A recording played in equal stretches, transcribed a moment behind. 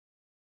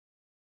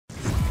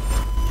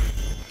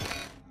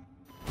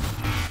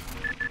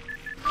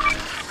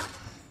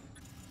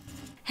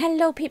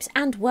Hello peeps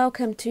and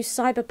welcome to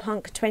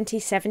Cyberpunk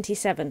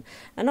 2077.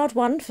 An odd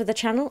one for the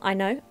channel, I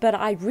know, but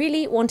I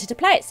really wanted to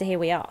play it, so here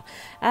we are.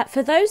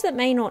 For those that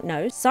may not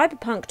know,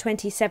 Cyberpunk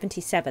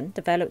 2077,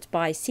 developed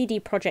by CD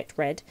Projekt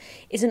Red,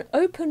 is an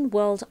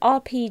open-world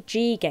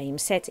RPG game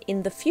set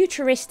in the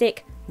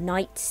futuristic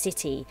Night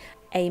City,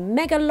 a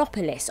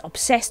megalopolis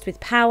obsessed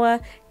with power,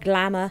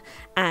 glamour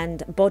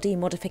and body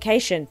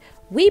modification.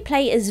 We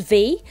play as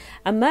V,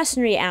 a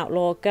mercenary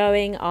outlaw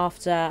going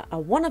after a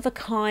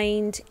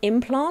one-of-a-kind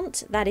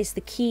implant that is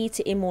the key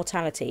to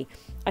immortality.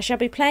 I shall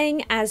be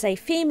playing as a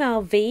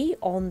female V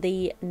on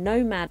the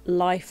Nomad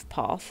life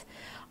path.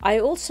 I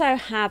also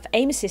have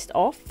aim assist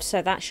off,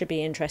 so that should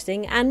be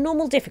interesting, and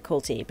normal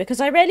difficulty.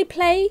 Because I rarely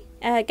play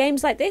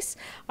games like this,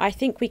 I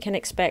think we can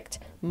expect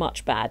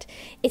much bad.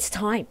 It's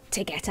time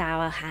to get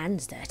our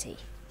hands dirty.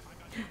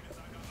 Here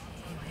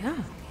we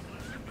are.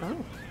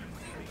 Oh.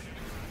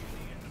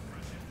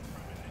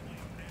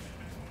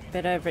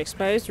 Bit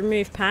overexposed.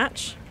 Remove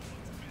patch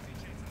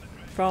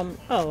from,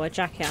 oh, a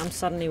jacket I'm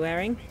suddenly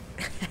wearing.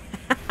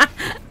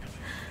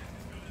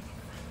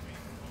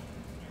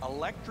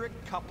 Electric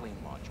coupling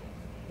module.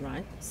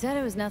 Right. Said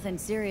it was nothing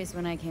serious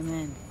when I came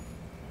in.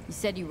 You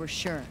said you were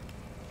sure.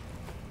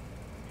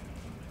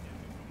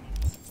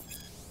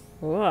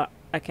 What?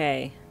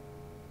 Okay.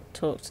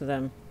 Talk to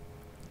them.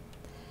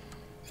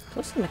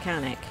 What's the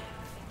mechanic?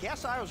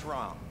 Guess I was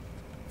wrong.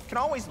 Can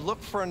always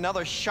look for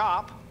another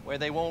shop where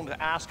they won't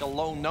ask a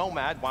lone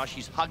nomad while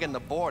she's hugging the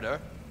border.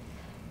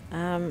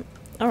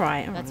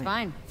 Alright. That's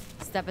fine.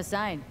 Step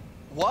aside.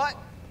 What?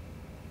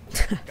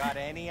 Got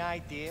any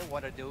idea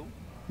what to do?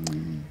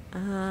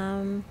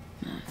 I'm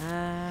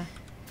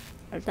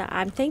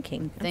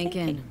thinking.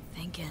 Thinking.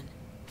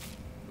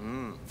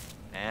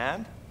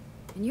 And?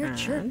 And your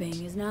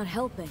chirping is not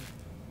helping.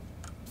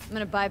 I'm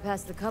gonna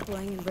bypass the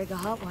coupling and break a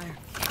hot wire.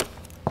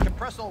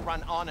 Compressor will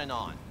run on and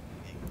on.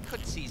 It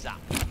could seize up.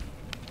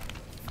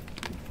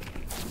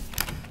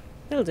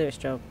 It'll do its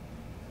job.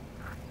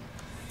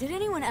 Did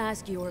anyone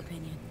ask your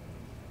opinion?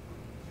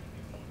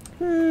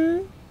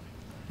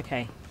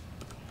 Okay.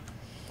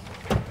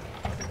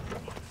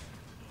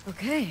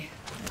 Okay.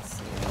 Let's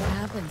see what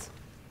happens.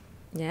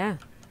 Yeah.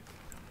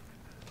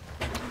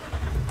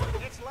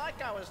 It's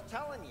like I was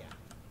telling you.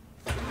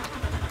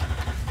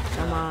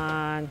 Come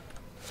on.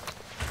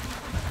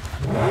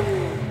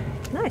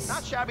 Nice.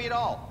 Not shabby at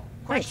all.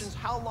 Question's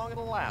how long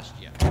it'll last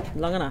you.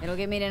 Long enough. It'll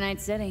get me to Night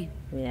City.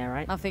 Yeah,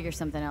 right. I'll figure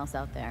something else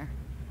out there.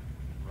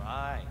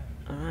 Right.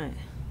 Alright.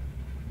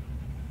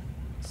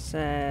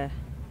 So...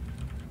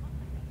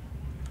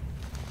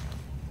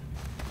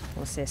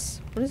 what's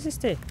this? What does this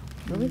do?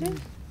 What do we do?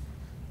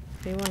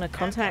 Do you want to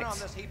contact? On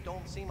this heap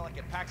don't seem like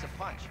it packs a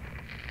punch.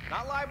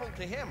 Not liable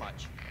to hear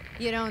much.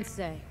 You don't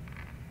say.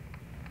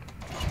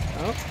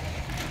 Oh.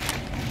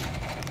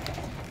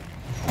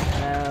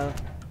 Hello.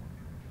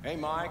 Hey,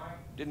 Mike.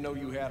 Didn't know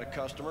you had a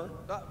customer.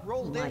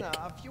 Rolled in Mike.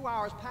 a few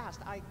hours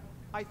past.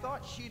 I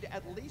thought she'd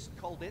at least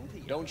called into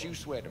you. Don't you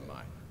sweat it,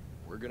 Mike.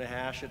 We're gonna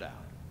hash it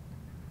out.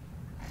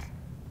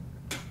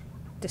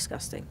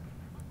 Disgusting.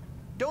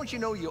 Don't you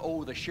know you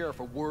owe the sheriff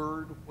a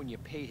word when you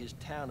pay his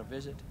town a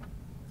visit?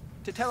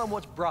 To tell him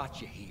what's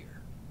brought you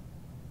here.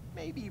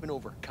 Maybe even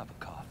over a cup of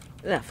coffee.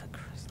 Oh, for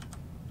Christ.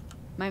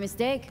 My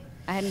mistake.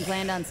 I hadn't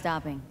planned on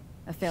stopping.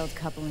 A failed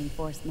coupling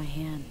forced my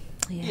hand.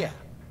 Yeah.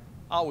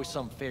 Always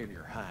some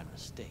failure hide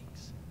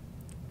mistakes.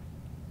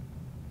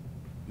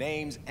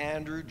 Name's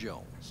Andrew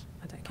Jones.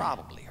 I don't care.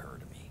 Probably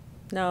heard of me.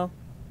 No.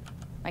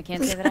 I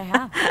can't say that I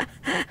have.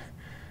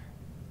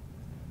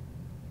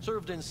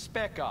 Served in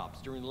Spec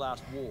Ops during the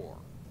last war.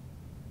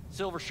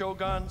 Silver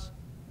Shoguns?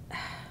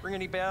 Ring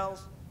any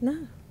bells?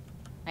 No.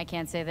 I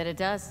can't say that it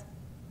does.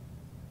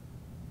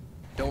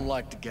 Don't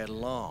like to get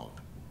along,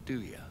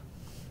 do ya?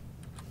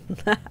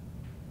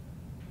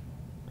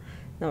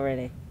 Not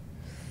really.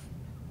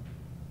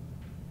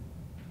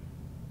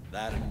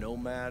 That a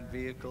Nomad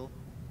vehicle?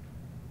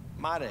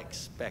 Might have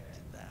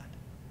expected that.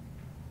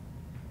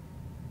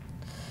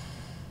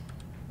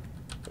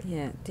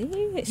 Yeah, do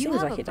you? It You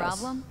seems have like a it does.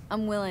 problem?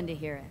 I'm willing to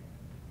hear it.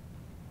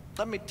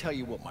 Let me tell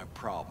you what my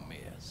problem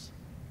is.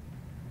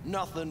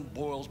 Nothing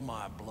boils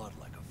my blood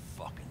like a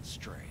fucking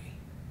stray.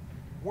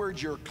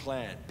 Where'd your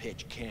clan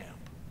pitch camp?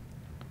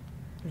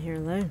 I'm here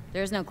alone.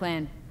 There's no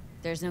clan.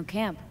 There's no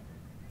camp.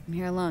 I'm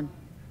here alone.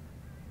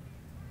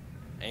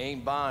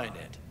 Ain't buying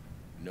it.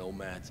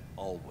 Nomads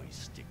always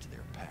stick to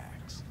their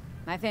packs.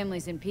 My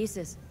family's in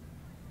pieces.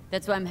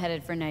 That's why I'm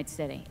headed for Night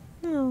City.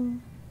 No.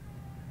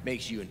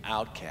 Makes you an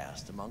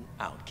outcast among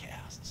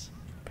outcasts.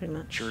 Pretty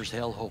much. Sure as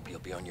hell hope you'll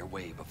be on your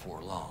way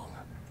before long.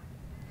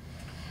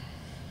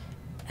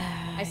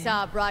 I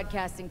saw a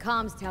broadcasting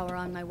comms tower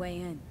on my way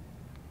in.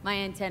 My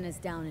antenna's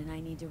down and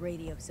I need to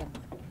radio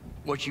someone.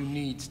 What you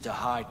need's to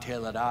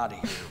hightail it out of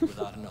here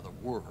without another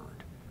word.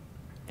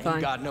 Ain't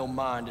Fine. got no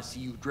mind to see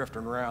you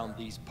drifting around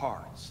these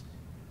parts.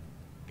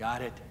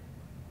 Got it?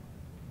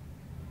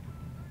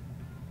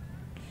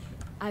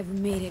 I've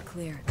made it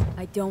clear.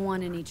 I don't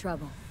want any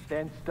trouble.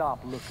 Then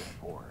stop looking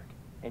for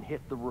it and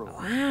hit the road.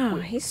 Wow,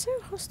 he's so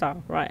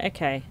hostile. Right,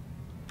 okay.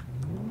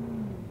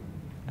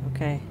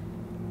 Okay.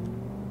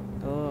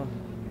 Oh.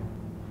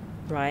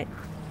 Right.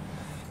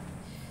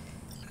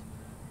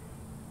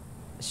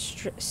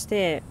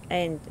 Steer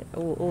and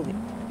all the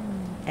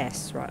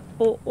S, right.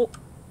 All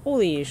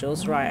the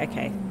usuals, right,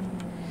 okay.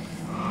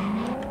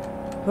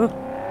 Oh.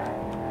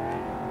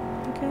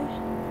 Okay.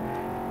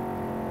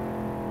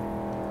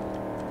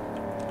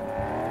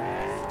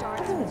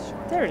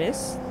 Oh, there it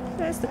is.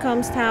 There's the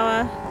comms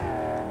tower.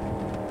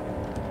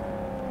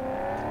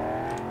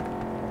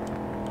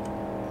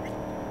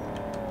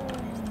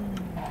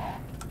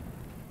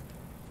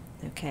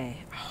 Okay,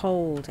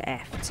 hold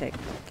F to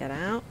get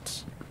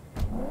out.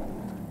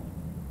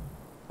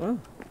 Whoa.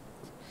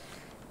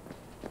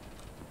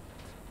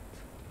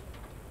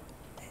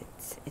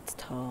 It's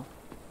tall.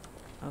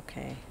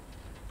 Okay.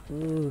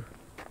 Ooh.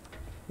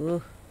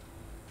 Ooh.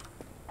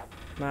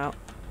 Well,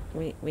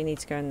 we need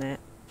to go in there.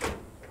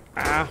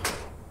 Ah.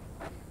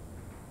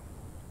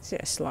 Is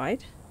it a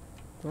slide?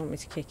 You want me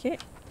to kick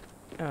it?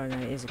 Oh no,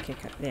 it is a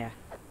kicker. Yeah.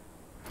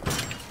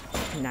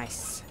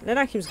 Nice. Looked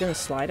like he was going to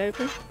slide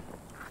open.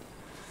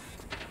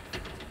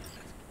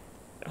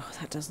 Oh,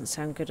 that doesn't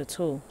sound good at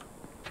all.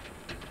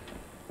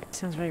 It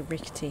sounds very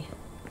rickety.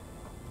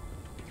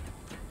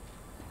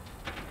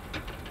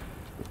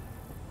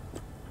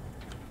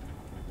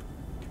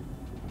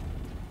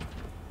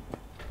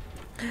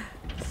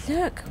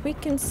 Look, we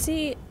can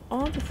see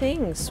all the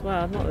things.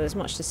 Well, not that there's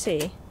much to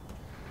see.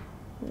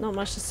 Not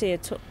much to see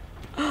at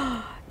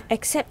all.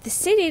 Except the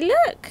city,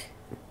 look!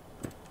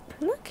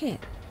 Look it.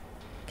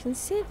 You can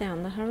see it there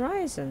on the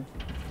horizon.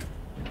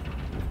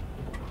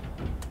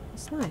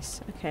 It's nice,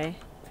 okay.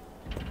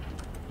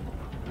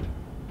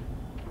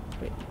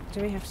 Wait,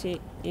 do we have to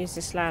use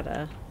this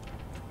ladder?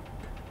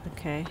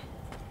 Okay.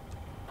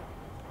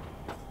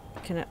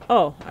 Can I?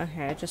 Oh,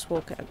 okay, I just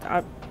walk.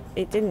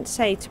 It didn't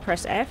say to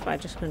press F, I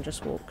just can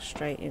just walk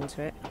straight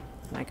into it.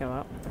 And I go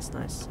up, that's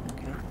nice,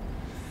 okay.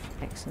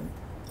 Excellent.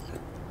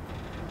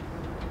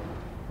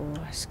 Oh,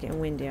 it's getting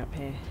windy up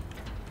here.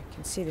 I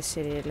can see the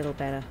city a little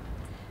better.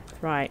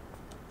 Right.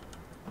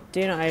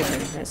 Do not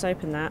open. Let's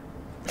open that.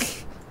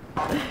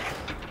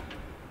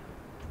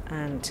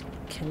 And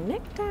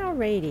connect our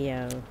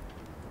radio.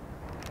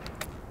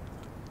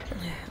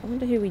 I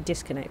wonder who we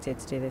disconnected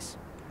to do this.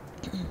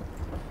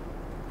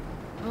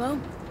 Hello?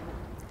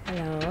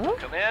 Hello?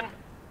 Come in.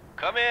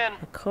 Come in.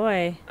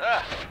 McCoy.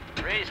 Ah,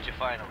 raised you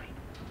finally.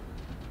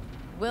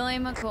 Willie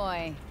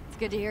McCoy. It's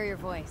good to hear your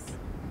voice.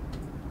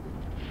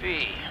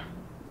 Fee.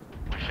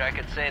 Wish I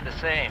could say the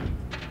same.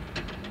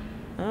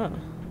 Oh.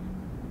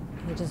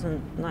 He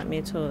doesn't like me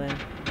at all then.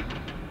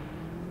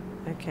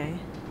 Okay.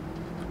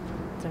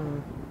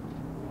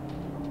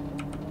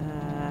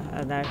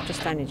 Oh no,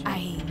 just I need you. I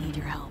need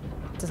your help.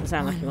 Doesn't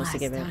sound like he wants to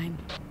give it.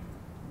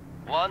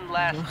 One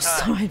last Last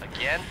time. time.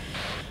 Again?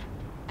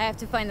 I have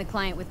to find the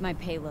client with my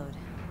payload.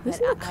 Who's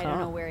But in the I car?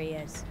 don't know where he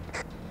is.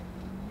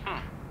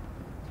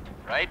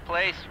 Right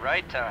place,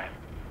 right time.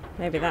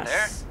 Maybe You were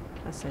that's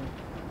him.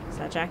 Is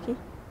that Jackie?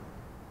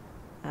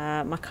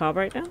 My car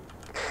broke down?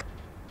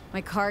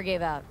 My car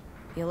gave out.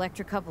 The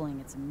electric coupling.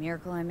 It's a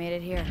miracle I made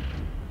it here.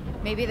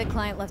 Maybe the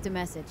client left a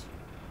message.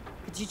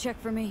 Could you check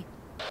for me?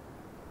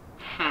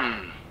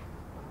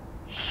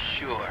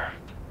 Sure.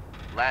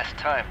 Last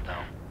time,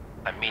 though.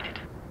 I mean it.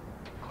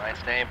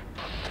 Client's name?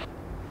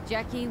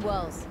 Jackie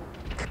Wells.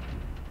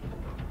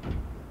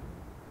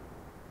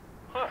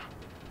 Huh.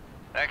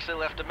 Actually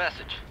left a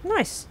message.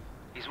 Nice.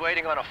 He's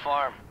waiting on a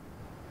farm.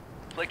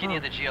 Flicking Oh. you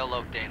the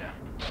geoloc data.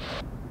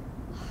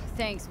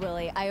 Thanks,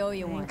 Willie. I owe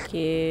you one. Thank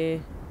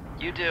you.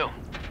 You do.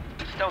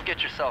 Just don't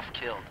get yourself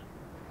killed.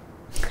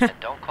 And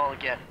don't call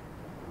again.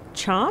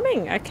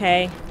 Charming.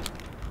 Okay.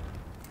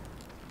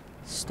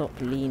 Stop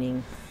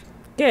leaning.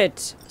 Good.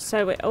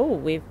 So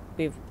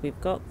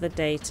we've got the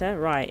data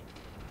right.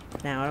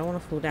 Now I don't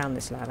want to fall down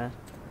this ladder.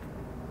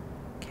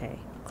 Okay,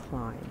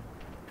 climb.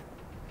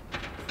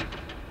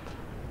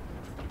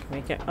 Can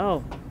we go?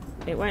 Oh,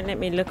 it won't let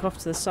me look off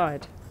to the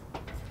side.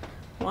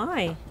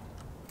 Why?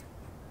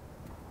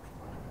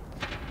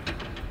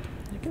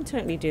 I can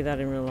totally do that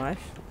in real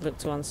life. Look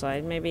to one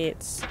side. Maybe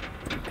it's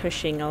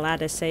pushing a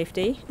ladder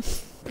safety.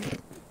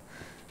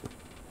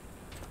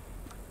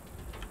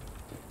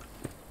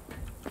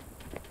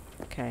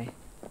 Okay.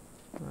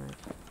 Right.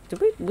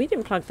 Did we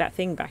didn't plug that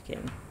thing back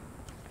in.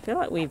 I feel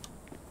like we've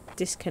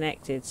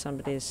disconnected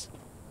somebody's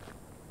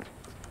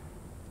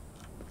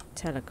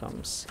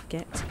telecoms.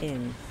 Get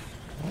in.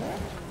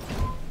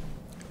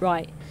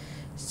 Right.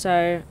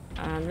 So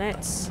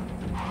let's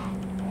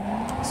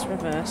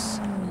reverse.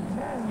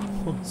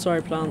 Oh,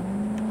 sorry, plant.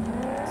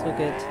 It's all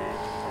good.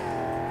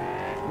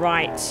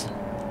 Right.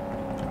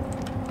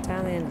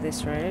 Down the end of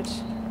this road.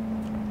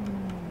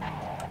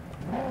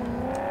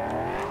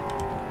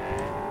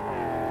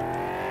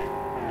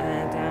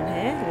 And down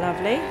here.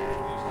 Lovely.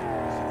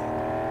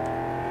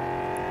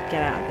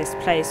 Get out of this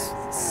place,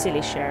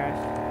 silly sheriff.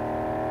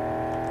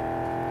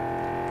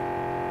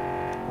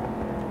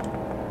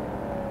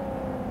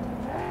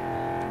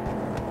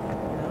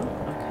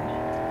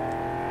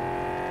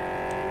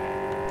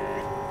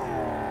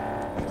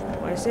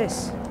 What is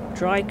this?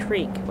 Dry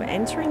Creek. We're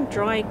entering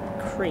Dry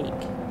Creek.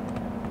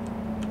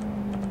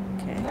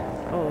 Okay.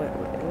 Oh,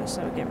 it looks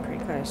like we're getting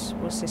pretty close.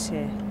 What's this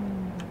here?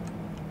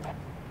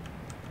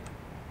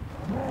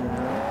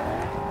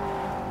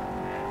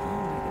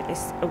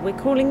 We're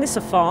calling this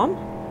a farm?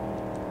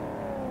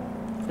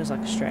 Feels like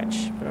a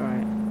stretch, but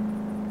alright.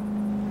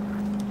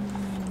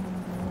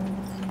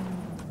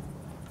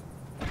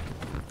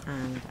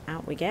 And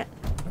out we get.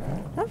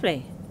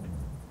 Lovely.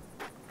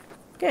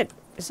 Good.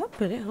 Is that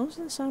bullet holes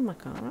in the side of my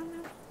car right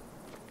now?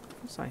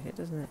 Looks like it,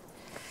 doesn't it?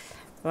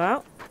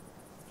 Well.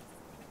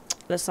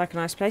 Looks like a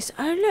nice place.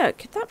 Oh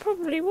look, that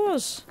probably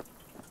was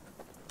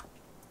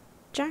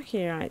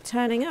Jackie, right?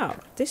 Turning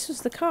up. This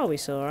was the car we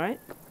saw, right?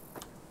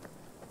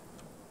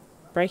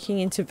 Breaking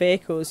into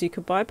vehicles. You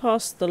could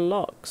bypass the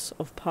locks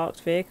of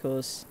parked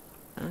vehicles.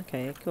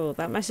 Okay, cool.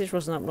 That message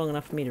wasn't up long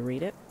enough for me to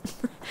read it.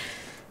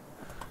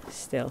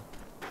 Still.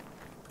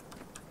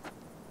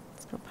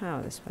 It's got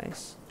power, this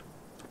place.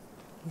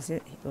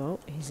 Oh,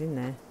 he's in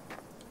there.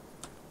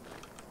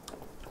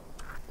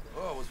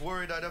 Oh, I was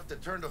worried I'd have to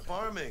turn to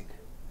farming.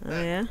 Oh,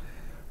 yeah?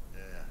 Yeah.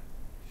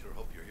 Sure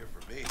hope you're here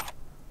for me.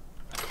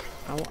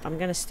 I'm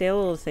gonna steal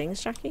all the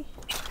things, Jackie.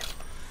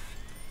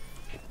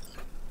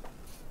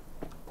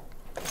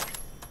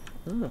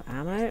 Ooh,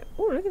 ammo.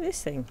 Oh, look at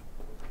this thing.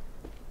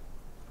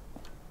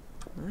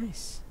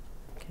 Nice.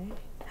 Okay.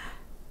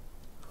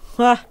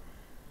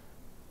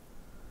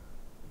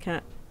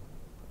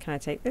 Can I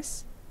take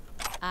this?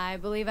 I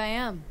believe I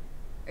am.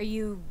 Are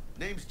you...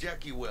 Name's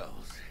Jackie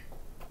Wells.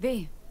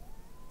 V.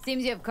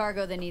 Seems you have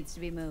cargo that needs to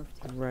be moved.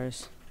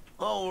 Rose.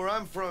 Oh, where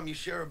I'm from, you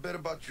share a bit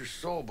about your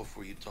soul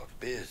before you talk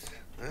biz,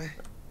 eh?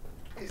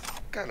 It's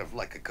kind of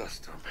like a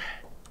custom.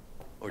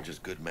 Or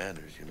just good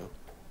manners, you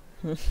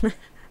know?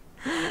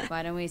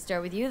 Why don't we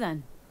start with you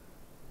then?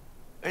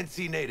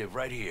 NC native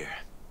right here.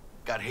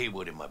 Got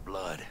Haywood in my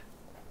blood.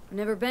 I've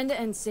never been to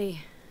NC.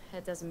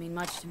 That doesn't mean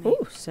much to me.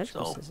 Ooh,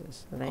 surgical So,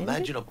 scissors. Are they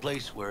imagine a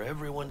place where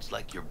everyone's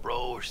like your bro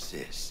or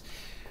sis.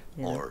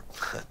 Yeah. Or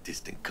a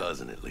distant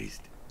cousin, at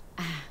least.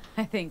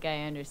 I think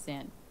I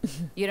understand.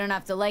 You don't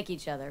have to like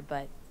each other,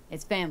 but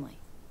it's family.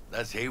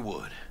 That's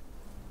Haywood.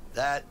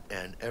 That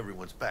and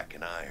everyone's back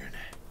in iron.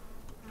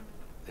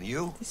 And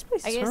you? This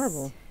place I is guess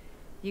horrible.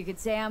 you could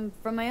say I'm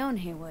from my own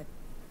Haywood.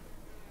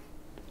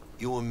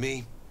 You and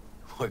me,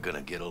 we're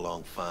gonna get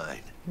along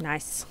fine.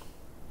 Nice.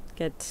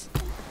 Good.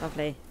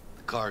 Lovely.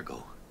 The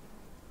cargo.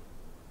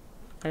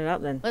 Load it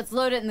up then. Let's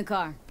load it in the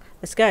car.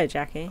 Let's go,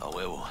 Jackie. Oh, it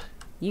will.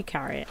 You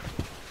carry it.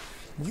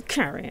 You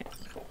carry it.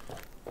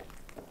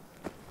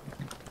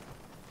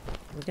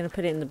 We're gonna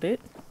put it in the boot.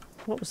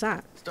 What was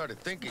that? Started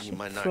thinking you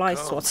might not Fly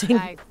come. swatting.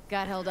 I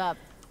got held up.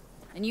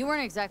 And you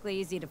weren't exactly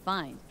easy to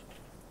find.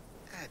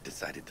 I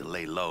decided to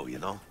lay low, you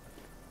know?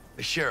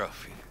 The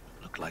sheriff, he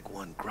looked like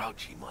one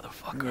grouchy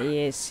motherfucker. He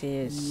is. He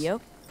is.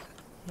 Yep.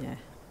 Yeah.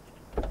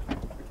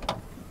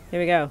 Here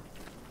we go.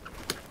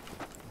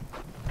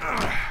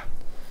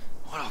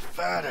 What a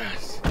fat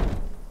ass.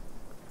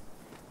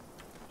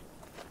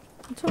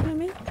 You talking to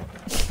me?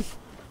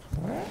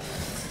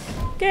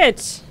 Good.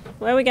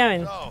 Where are we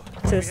going? So,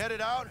 To we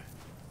headed out?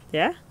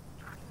 Yeah?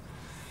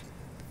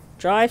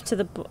 Drive to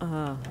the...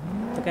 Oh,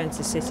 we're going to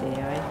the city,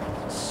 are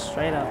we?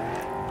 Straight up.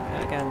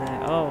 We're going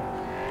there. Oh.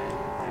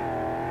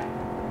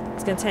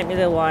 It's going to take me a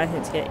little while, I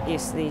think, to get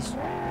used to these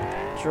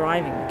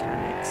driving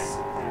mechanics.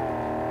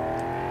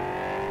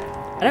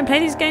 I don't play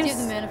these games Do you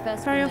have the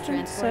manifest very from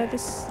the often, so transport?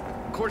 this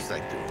Of course I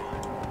do.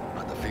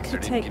 But the fixer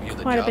could didn't take give you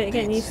the quite a job bit of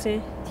getting deeds.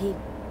 used to.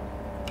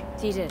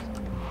 He did.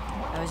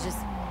 I was just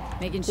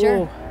making sure.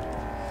 Ooh.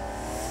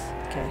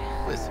 Okay.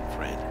 Listen,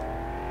 friend.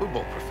 We're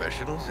both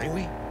professionals, ain't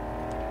we?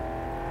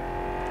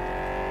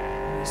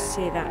 You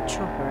see that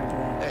chopper over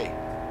there? Hey,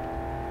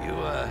 you,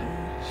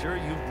 sure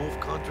you've moved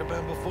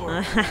contraband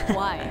before?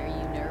 Why? Are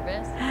you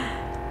nervous?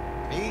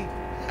 Me?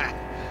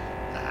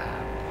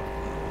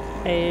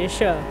 Are you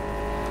sure?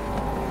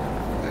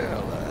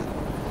 Well,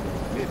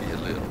 maybe a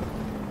little.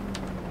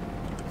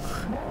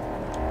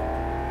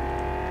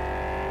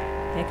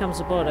 Here comes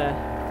the border.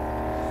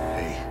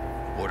 Hey,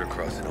 border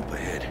crossing up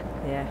ahead.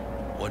 Yeah.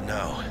 What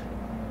now?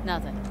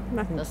 Nothing.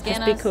 Nothing. They'll Just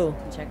scan be us cool.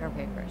 and check our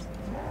papers.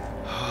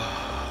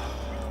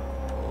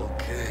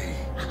 Okay.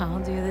 I'll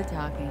do the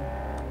talking.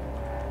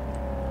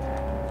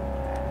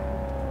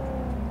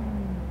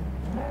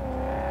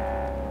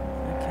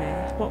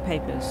 Okay. What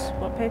papers?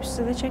 What papers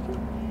are they checking?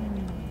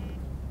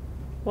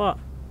 What?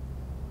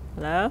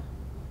 Hello?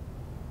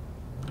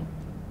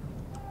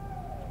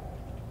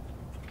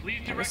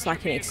 That looks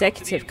like an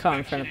executive car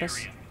in front of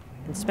us.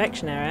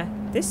 Inspection area.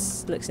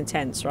 This looks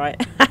intense, right?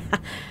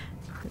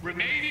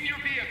 Remain in your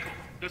vehicle.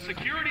 The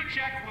security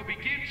check will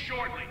begin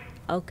shortly.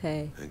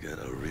 Okay. I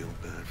got a real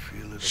bad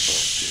feeling about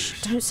Shh.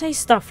 this. Don't say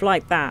stuff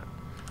like that.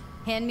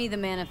 Hand me the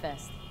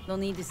manifest. They'll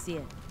need to see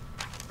it.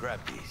 Grab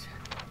these.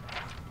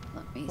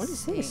 Let me What is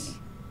see. this?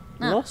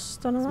 Ah,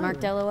 Lost on It's arrival.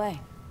 marked LOA.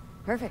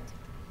 Perfect.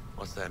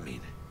 What's that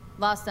mean?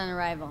 Lost on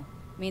arrival.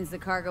 Means the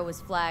cargo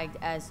was flagged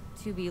as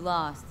to be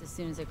lost as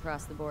soon as it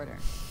crossed the border.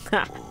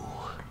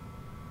 Oh,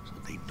 so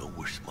they know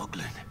we're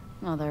smuggling.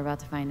 Well, they're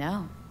about to find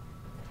out.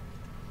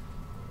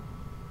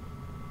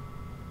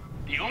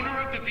 The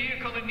owner of the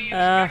vehicle in the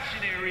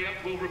inspection area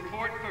will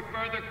report for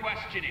further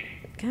questioning.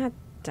 God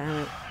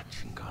damn it.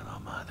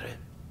 Chingada madre.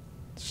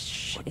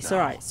 It's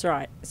alright, it's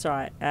alright, it's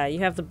alright. You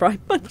have the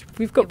bribe money.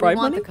 We've got bribe If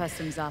we want money. the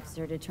customs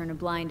officer to turn a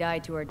blind eye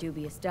to our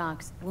dubious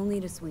docks, we'll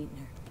need a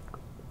sweetener.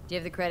 Do you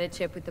have the credit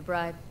chip with the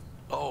bribe?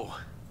 Oh,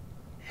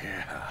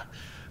 yeah.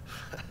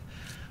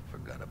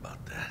 Forgot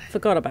about that.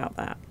 Forgot about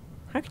that.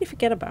 How can you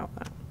forget about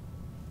that?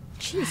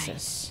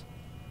 Jesus.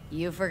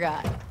 You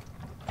forgot.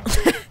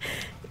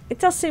 It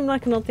does seem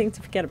like an odd thing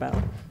to forget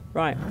about.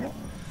 Right.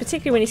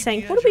 Particularly when he's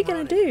saying, what are we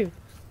going to do?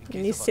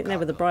 And he's sitting there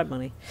with the bribe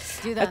money.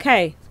 Do that.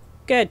 Okay,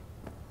 good.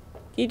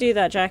 You do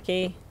that,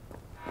 Jackie.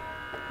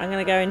 I'm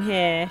going to go in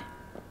here.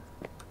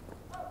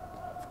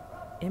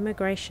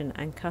 Immigration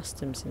and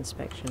customs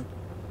inspection.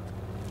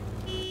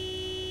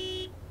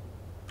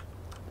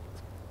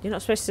 You're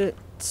not supposed to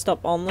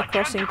stop on the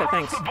crossing, but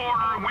thanks. Cross the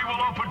border and we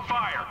will open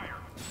fire.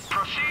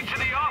 Proceed to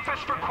the office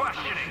for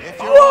questioning.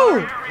 If you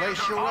are,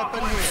 place your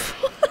weapon here.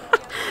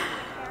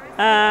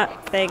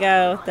 There you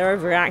go. They're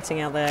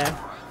overreacting out there.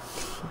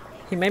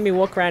 He made me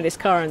walk around his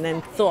car and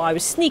then thought I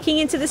was sneaking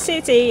into the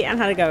city and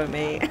had a go at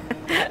me.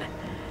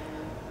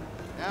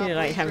 You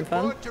like having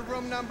fun? To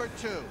room number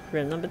 2.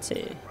 Room number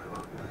 2.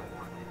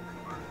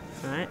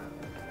 Alright.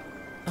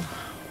 Oh,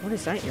 what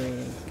is that you're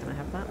eating? Can I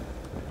have that?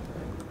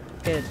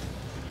 Good.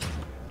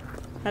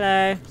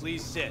 Hello.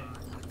 Please sit.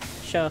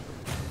 Sure.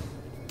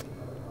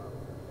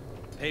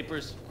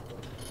 Papers.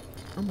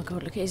 Oh my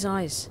god, look at his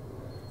eyes.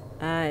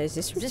 Is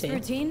this routine? Is this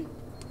routine?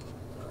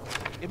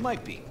 It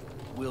might be.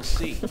 We'll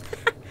see.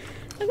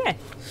 Okay.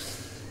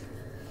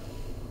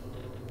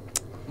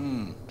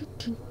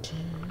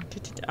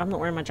 I'm not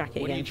wearing my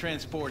jacket What are you again.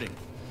 transporting?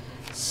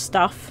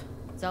 Stuff.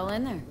 It's all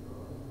in there.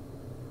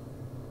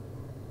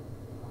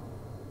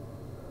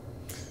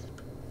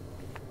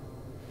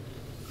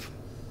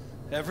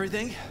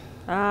 Everything?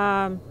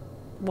 Well,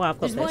 I've got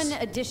There's this.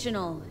 one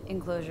additional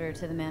enclosure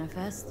to the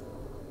manifest.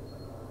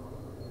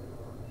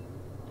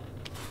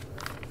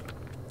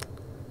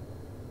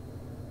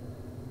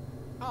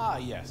 Ah,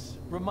 yes.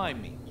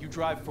 Remind me, you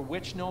drive for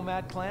which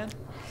Nomad clan?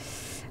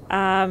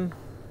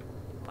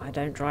 I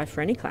don't drive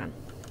for any clan.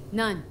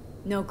 None.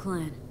 No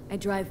clan. I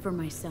drive for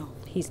myself.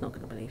 He's not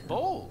going to believe that.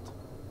 Bold.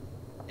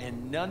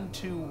 And none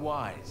too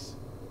wise.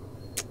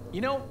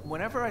 You know,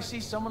 whenever I see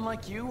someone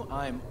like you,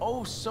 I'm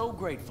oh so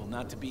grateful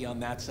not to be on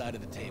that side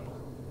of the table.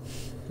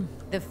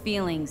 The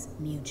feeling's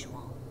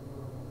mutual.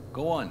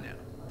 Go on now.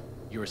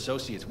 Your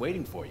associate's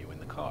waiting for you in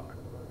the car.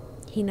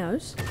 He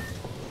knows.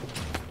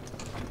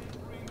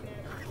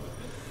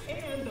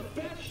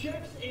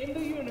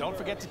 Don't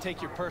forget to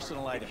take your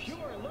personal items.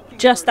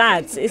 Just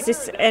ads. Is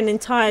this an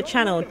entire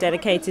channel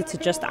dedicated to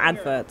just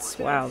adverts?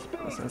 Wow,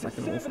 that sounds like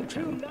an awful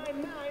channel.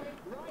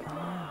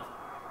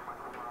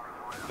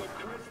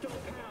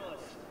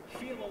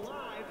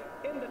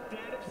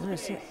 What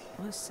is it?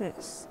 What's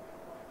this?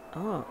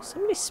 Oh,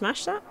 somebody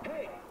smashed that?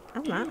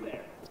 And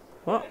that?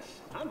 What?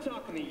 I'm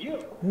talking to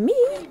you. Me?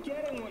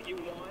 Getting what you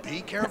want.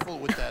 Be careful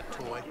with that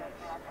toy.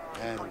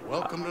 And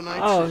welcome to Night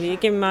Oh, City. you're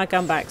giving my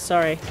gun back.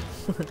 Sorry.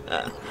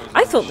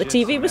 I thought the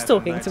TV was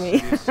talking to me.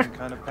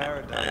 Kind of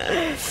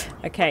paradise.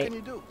 Okay, What can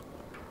you do?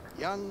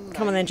 Young,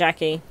 come on then,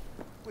 Jackie.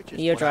 which is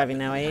You're what driving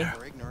happens now, are you? when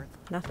we're ignorant.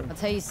 Nothing. I'll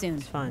tell you soon.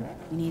 It's fine.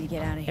 You need to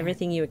get out of here.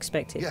 Everything you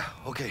expected. Yeah,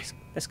 okay.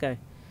 Let's go.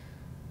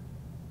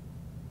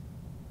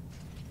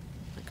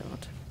 My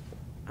god.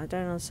 I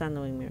don't understand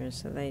the wing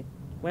mirrors. Are they...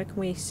 Where can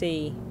we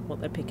see what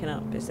they're picking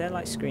up? Is there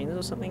like screens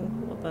or something?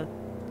 What the...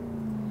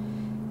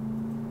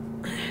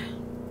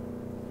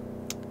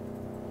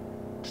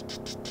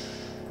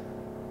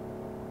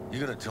 You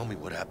gonna tell me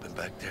what happened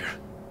back there?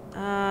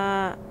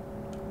 I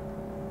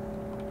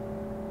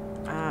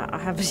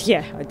have...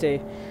 Yeah, I do.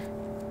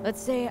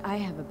 Let's say I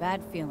have a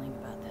bad feeling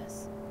about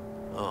this.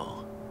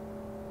 Oh.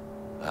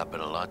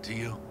 Happened a lot to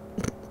you?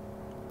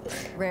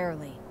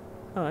 Rarely.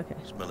 Oh, okay.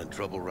 Smelling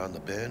trouble around the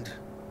bend?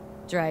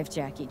 Drive,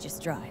 Jackie.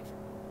 Just drive.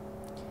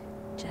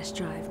 Just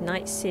drive.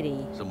 Night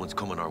City. Someone's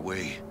coming our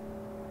way.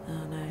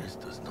 Oh no. This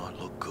does not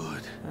look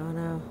good. Oh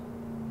no.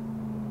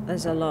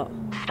 There's a lot.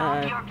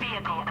 Stop your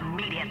vehicle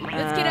immediately.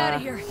 Let's get out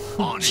of here.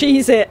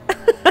 Cheese it.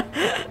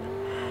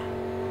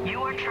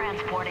 You are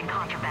transporting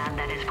contraband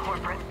that is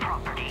corporate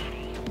property.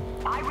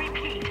 I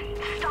repeat,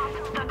 stop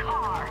the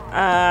car.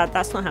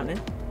 That's not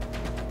happening.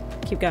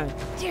 Keep going.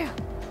 Yeah.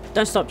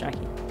 Don't stop,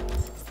 Jackie.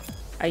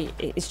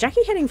 Is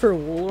Jackie heading for a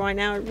wall right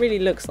now? It really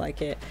looks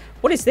like it.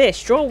 What is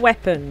this? Draw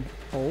weapon.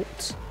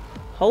 Alt.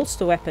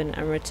 Holster weapon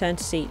and return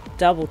to seat.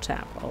 Double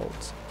tap.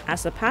 Alt.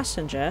 As the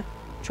passenger,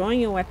 drawing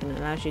your weapon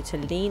allows you to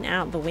lean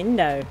out the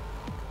window.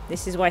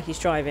 This is why he's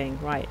driving.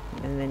 Right.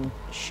 And then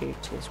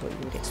shoot is what you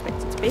would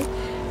expect it to be.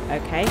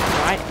 Okay.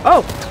 Right.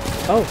 Oh!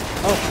 Oh!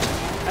 Oh!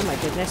 Oh my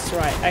goodness.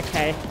 Right.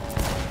 Okay.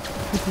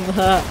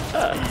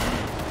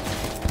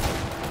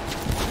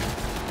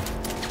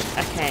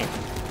 Okay.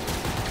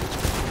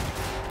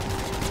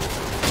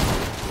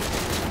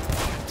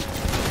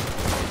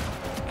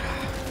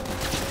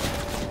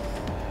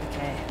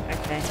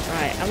 Okay,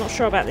 right. I'm not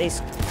sure about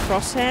these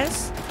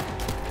crosshairs.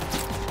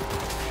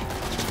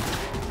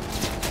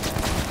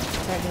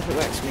 hope it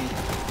works for me.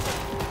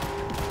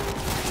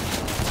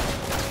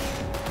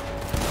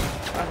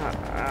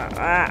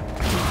 I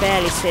can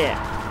barely see it.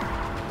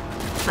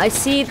 I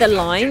see the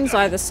lines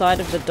either side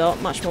of the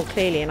dot much more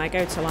clearly, and I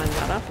go to line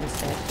that up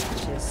instead,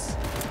 which is...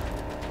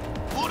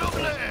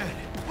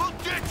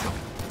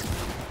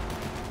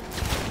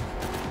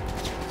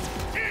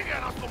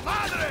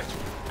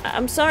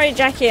 I'm sorry,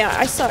 Jackie,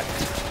 I suck.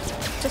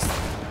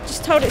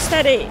 Just hold it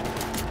steady.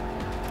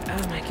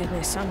 Oh my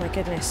goodness, oh my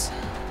goodness.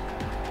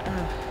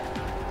 Oh.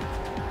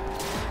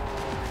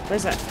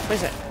 Where's it?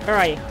 Where's it? Where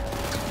are you?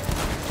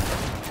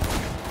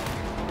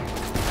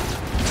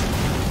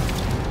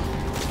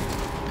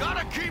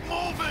 Gotta keep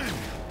moving.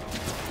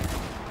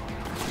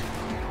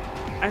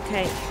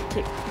 Okay,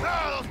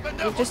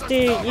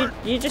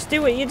 you just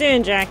do what you're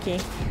doing, Jackie.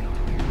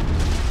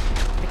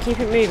 But keep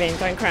it moving,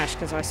 don't crash,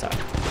 because I suck.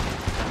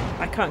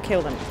 I can't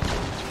kill them.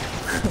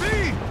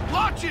 Hey,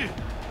 watch it.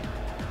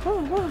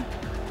 Whoa, whoa.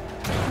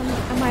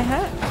 Am I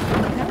hurt?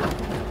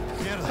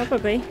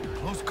 Probably.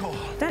 Close call.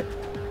 That.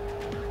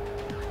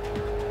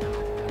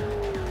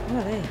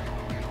 What are they?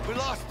 We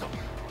lost them.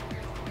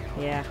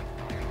 Yeah.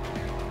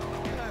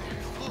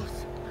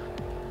 Close.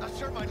 Not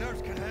sure my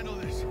nerves can handle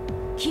this.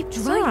 Keep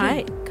It's driving.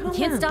 alright. We Calm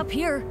can't down. stop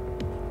here.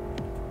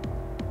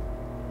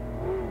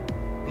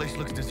 Place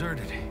looks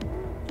deserted.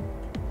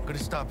 I'm gonna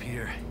stop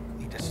here.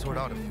 Need to sort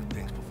out a few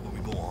things before we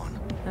go on.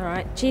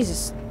 Alright.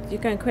 Jesus,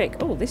 you're going quick.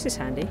 Oh, this is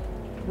handy.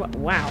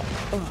 Wow.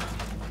 Oh,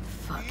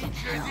 Fucking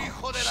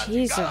hell.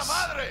 Jesus.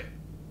 What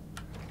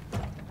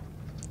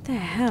the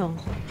hell?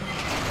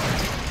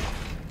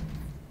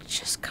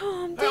 Just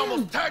calm They down.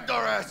 almost tagged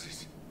our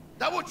asses.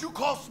 That what you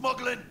call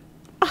smuggling?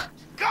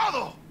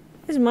 Gado!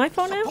 Is it my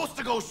fault now? Supposed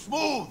to go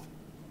smooth.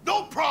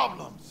 No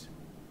problems.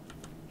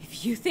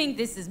 If you think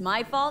this is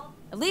my fault,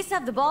 at least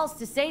have the balls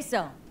to say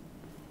so.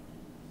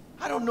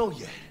 I don't know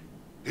yet.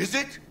 Is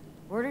it?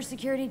 Border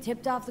security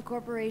tipped off the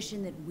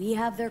corporation that we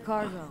have their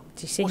cargo.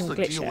 Do you see What's him the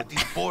glitch deal it? with these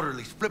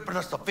borderlies flipping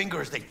us the finger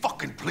as they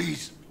fucking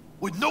please?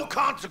 With no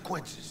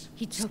consequences.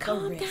 He took a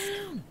Calm risk.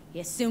 down. He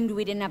assumed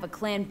we didn't have a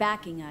clan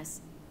backing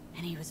us,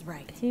 and he was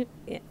right.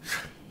 Yeah.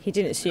 He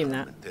didn't assume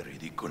that.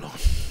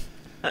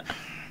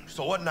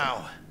 So what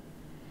now?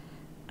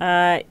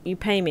 You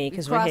pay me We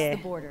because we're crossed here.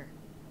 the border.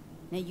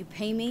 Now you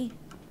pay me,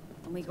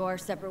 and we go our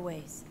separate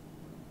ways.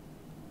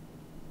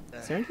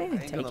 Is there anything I'm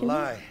I ain't gonna taking?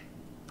 lie.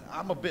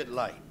 I'm a bit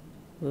light.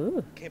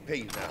 Ooh. Can't pay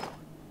you now.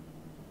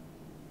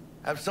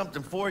 I have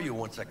something for you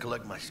once I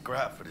collect my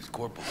scrap for this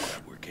corporal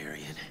crap we're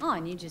carrying. Oh,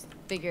 and you just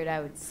figured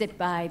I would sit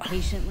by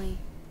patiently?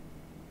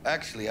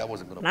 Actually, I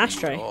wasn't gonna An pay you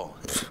ashtray. at all.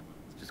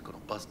 Just gonna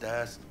bust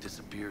ass and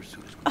disappear as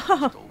soon as we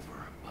crossed over.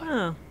 But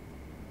Oh.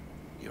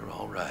 you're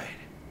all right.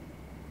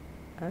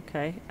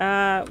 Okay.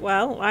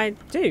 Well, I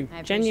do I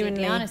appreciate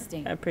genuinely the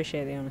honesty.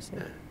 appreciate the honesty.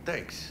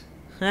 Thanks.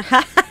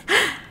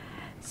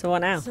 So what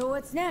now? So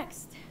what's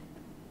next?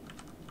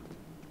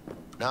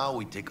 Now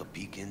we take a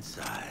peek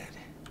inside.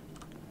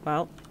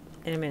 Well,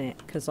 in a minute,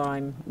 because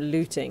I'm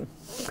looting.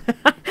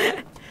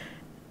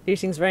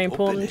 Looting's very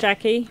important, it.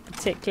 Jackie,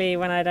 particularly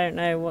when I don't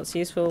know what's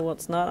useful,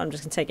 what's not. I'm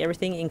just going to take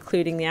everything,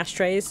 including the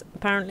ashtrays,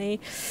 apparently.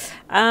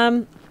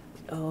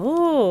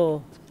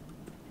 Oh.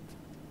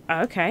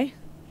 Okay.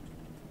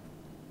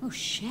 Oh,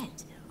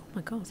 shit. Oh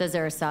my god. Says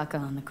Arasaka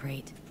on the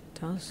crate.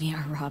 It does. We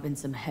are robbing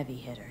some heavy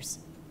hitters.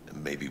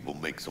 And maybe we'll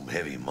make some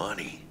heavy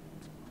money.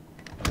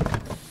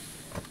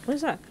 What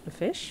is that? A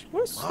fish?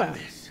 What's that?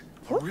 Promise.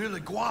 A real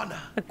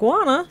iguana.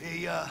 Iguana?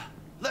 A,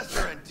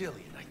 lesser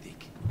Antillian, I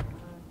think.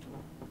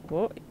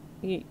 What?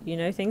 You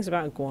know things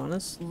about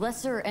iguanas?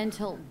 Lesser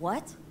until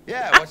what?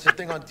 Yeah, I watched a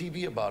thing on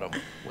TV about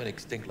them. Went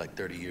extinct like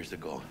 30 years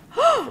ago.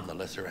 From the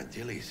Lesser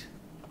Antilles.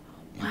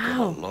 You've come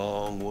Wow. a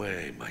long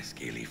way, my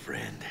scaly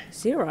friend.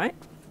 Is he alright?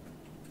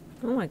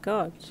 Oh my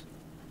god.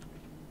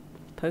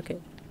 Poke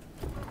it.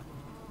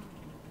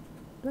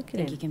 Look at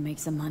Think him. you can make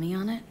some money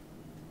on it?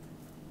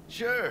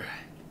 Sure.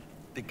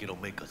 Think it'll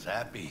make us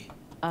happy.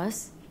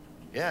 Us?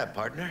 Yeah,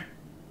 partner.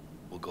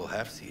 We'll go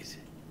halfsies.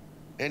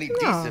 Any No.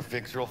 decent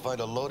fixer will find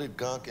a loaded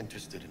gonk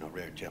interested in a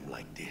rare gem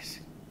like this.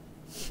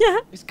 Yeah.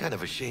 It's kind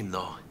of a shame,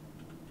 though.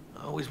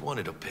 I always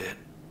wanted a pet.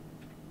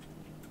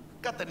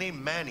 Got the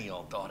name Manny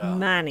all thought out.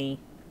 Manny.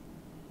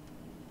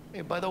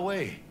 Hey, by the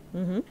way,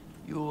 Mm-hmm.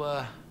 you,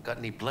 got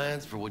any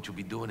plans for what you'll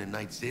be doing in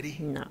Night City?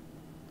 No.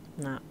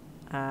 No.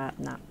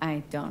 No.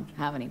 I don't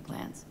have any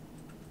plans.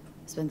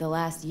 Spent the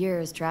last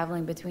years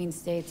traveling between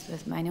states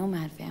with my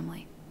Nomad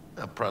family.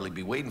 I'll probably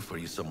be waiting for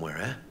you somewhere,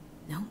 huh?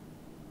 No.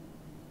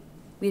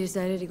 We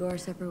decided to go our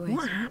separate ways.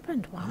 What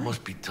happened? Why? That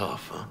must be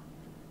tough, huh?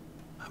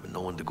 Having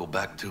no one to go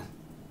back to.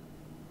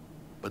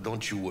 But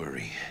don't you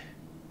worry.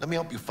 Let me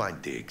help you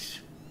find digs.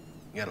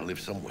 You gotta live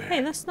somewhere.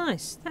 Hey, that's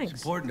nice. It's Thanks.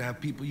 important to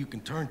have people you can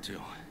turn to.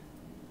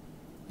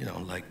 You know,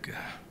 like,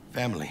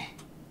 family.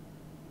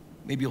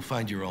 Maybe you'll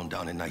find your own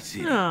down in Night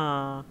City.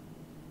 Aww.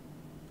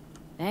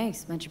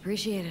 Thanks, much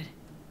appreciated.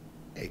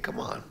 Hey, come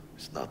on.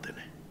 It's nothing.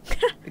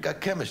 We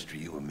got chemistry,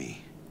 you and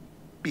me.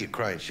 Be a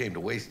crying shame to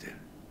waste it.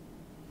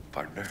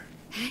 Partner.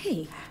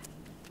 Hey,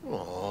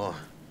 Aw,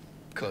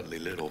 cuddly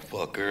little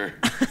fucker.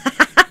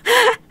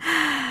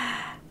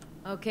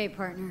 Okay,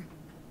 partner.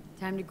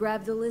 Time to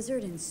grab the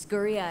lizard and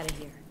scurry out of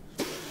here.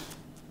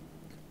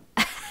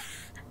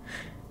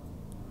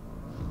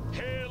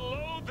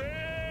 Hello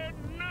there,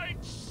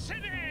 Night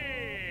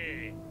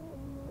City!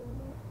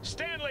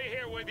 Stanley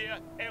here with you,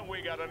 and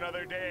we got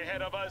another day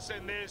ahead of us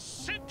in this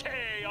city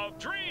of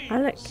dreams.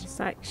 Oh look, it's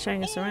like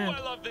showing us around.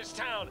 I love this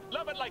town.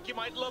 Love it like you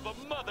might love a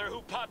mother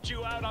who popped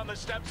you out on the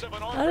steps of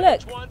an Oh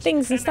orphanage look, once,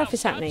 things and now stuff is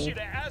stops happening. you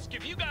to ask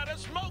if you got a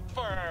smoke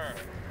for her.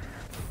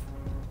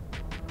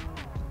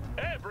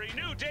 Every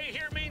new day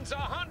here means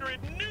 100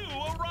 new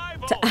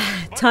arrivals.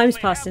 Time's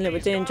passing, look, we're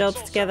doing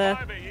jobs together,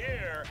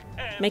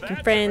 making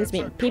friends,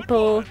 meeting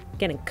people,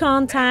 getting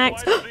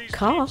contacts.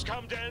 Car,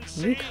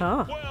 new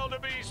car. Well, to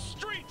be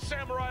street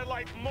samurai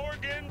like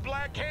Morgan,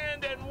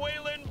 Blackhand, and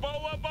Waylon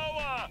Boa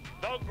Boa.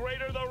 The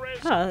greater the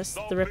risk, Oh, that's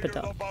the Ripper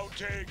bigger dog. the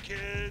bounty,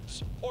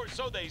 kids. Or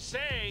so they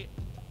say.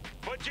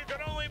 But you can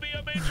only be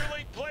a major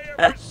league player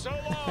for so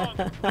long.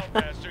 The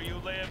faster you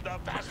live, the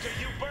faster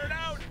you burn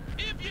out.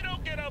 If you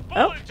don't get a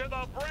bullet to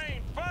the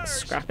brain first.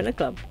 Scrapping a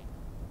club.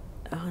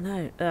 Oh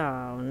no.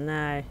 Oh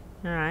no.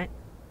 Alright.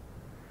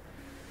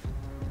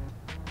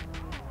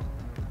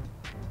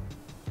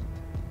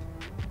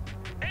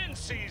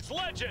 NC's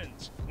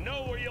legends.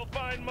 Know where you'll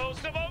find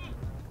most of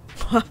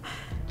them?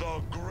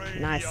 The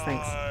graveyard. Nice,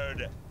 thanks.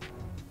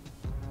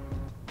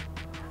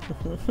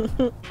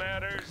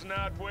 Matters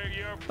not where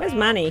you're Where's from.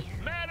 Manny?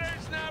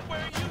 Matters not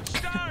where you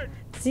start.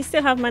 Does he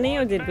still have money,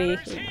 or did we?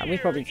 We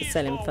probably could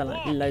sell him for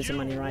like loads of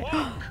money, right?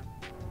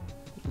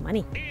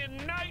 Money.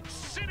 In Night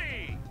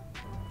City,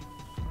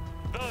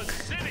 the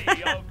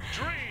city of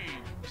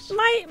dreams.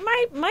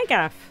 My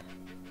gaff.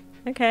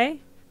 Okay.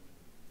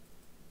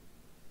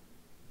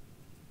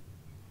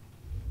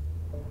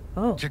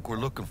 Oh. Chick we're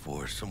looking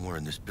for is somewhere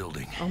in this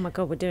building. Oh my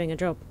god, we're doing a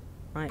job.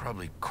 Right.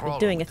 Probably We're crawling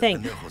doing a with the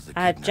thing. finagles that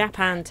kidnapped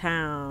her.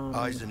 Japantown.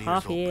 Eyes and ears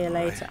Half a year open,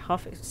 later.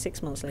 alright?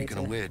 6 months Speaking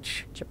later. of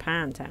which,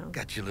 Japantown.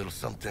 got you a little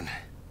something.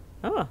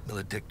 Oh.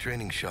 Militech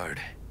training shard.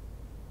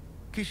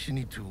 In case you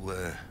need to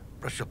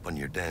brush up on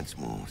your dance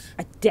moves.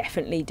 I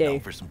definitely do. Down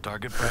for some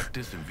target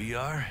practice in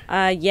VR?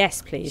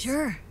 Yes, please.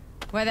 Sure.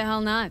 Why the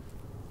hell not?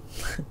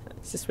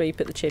 It's just where you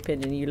put the chip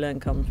in and you learn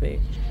Kung Fu.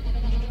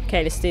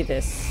 Okay, let's do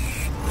this.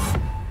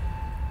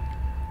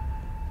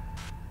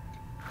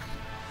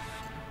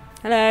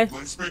 Hello.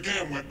 Let's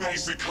begin with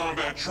basic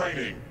combat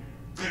training.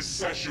 This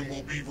session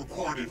will be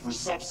recorded for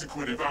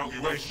subsequent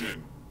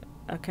evaluation.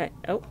 Okay.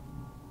 Oh.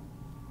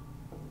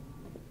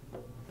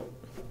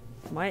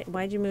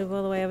 Why'd you move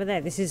all the way over there?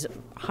 This is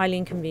highly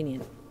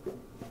inconvenient.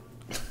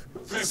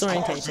 This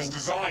course is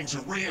designed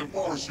to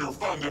reinforce your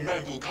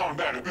fundamental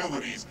combat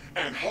abilities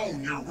and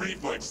hone your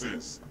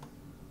reflexes.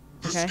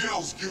 The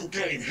skills you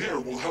gain here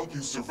will help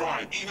you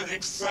survive, even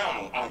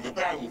excel on the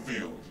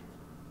battlefield.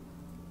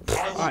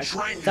 I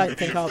don't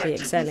think I'll be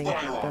excelling, but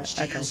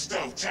to okay. use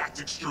stealth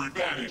tactics to your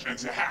advantage and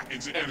to hack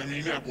into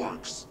enemy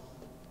networks.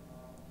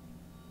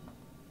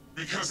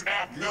 Because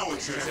act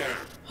military.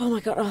 Oh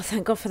my god, oh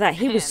thank god for that.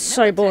 He was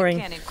so boring.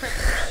 Can't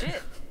encrypt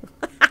shit.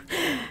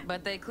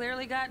 But they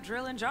clearly got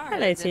drill and jar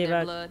heads in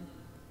their blood.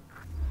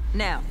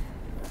 Now,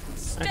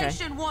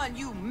 Station 1,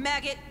 you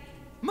maggot.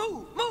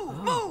 Move,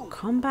 move.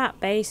 Combat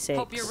basics.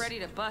 Hope you're ready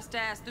to bust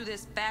ass through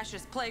this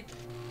fascist plague.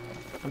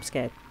 I'm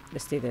scared.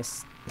 Let's do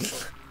this.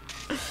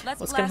 Let's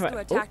What's blast gonna through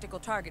a tactical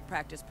target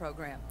practice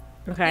program.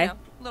 Okay. You know,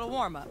 little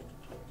warm up.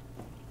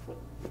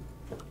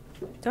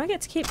 Do I get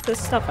to keep the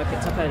stuff I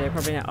picked up earlier?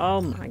 Probably not. Oh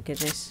my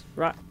goodness.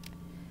 Right.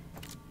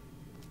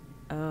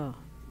 Oh,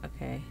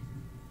 okay.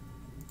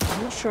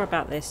 I'm not sure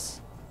about this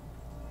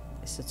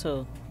at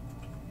all.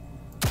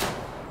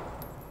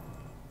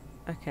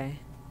 Okay.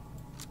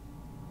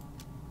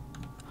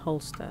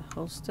 Holster.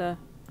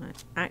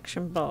 Right.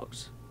 Action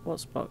box.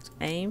 What's box?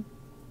 Aim.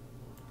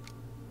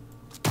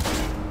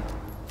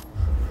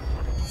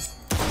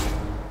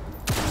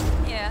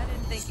 Yeah, I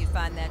didn't think you'd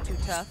find that too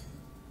tough.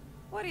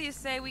 What do you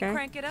say we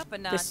crank it up a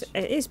notch?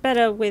 It is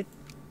better with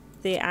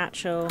the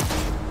actual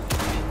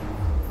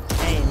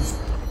aim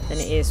than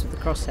it is with the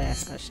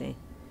crosshair, actually.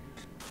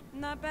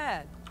 Not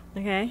bad.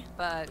 Okay.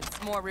 But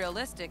it's more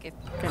realistic if...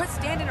 Quit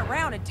standing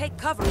around and take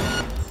cover.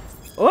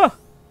 Oh!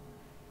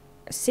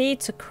 C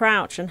to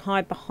crouch and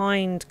hide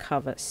behind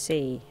cover.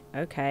 C.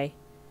 Okay.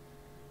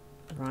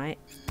 Right.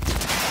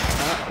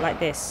 Oh, like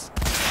this.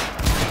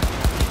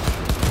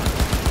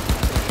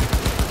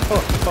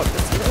 Oh, God,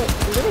 there's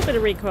a little bit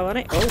of recoil on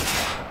it.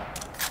 Oh.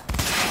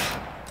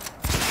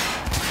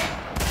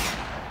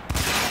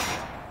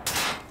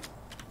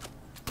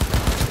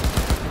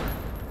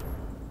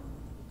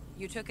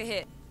 You took a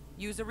hit.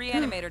 Use a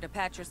reanimator to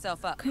patch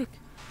yourself up.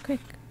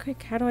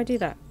 Quick. How do I do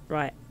that?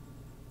 Right.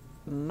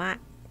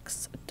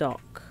 Max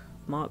dock.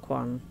 Mark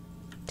 1.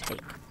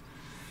 Take.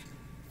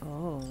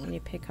 Oh, when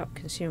you pick up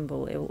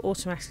consumable, it will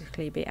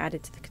automatically be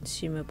added to the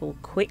consumable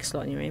quick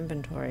slot in your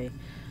inventory.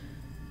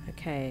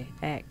 Okay,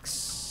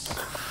 X.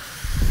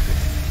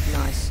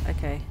 Nice,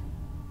 okay.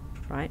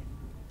 Right.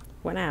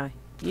 What now?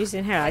 Use it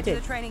in here, I did.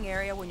 To the training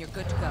area when you're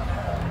good to go.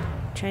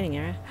 Training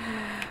area.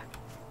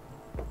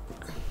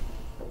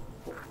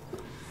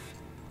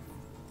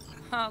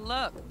 Oh,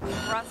 look. We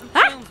brought some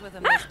fumes with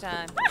him this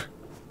time.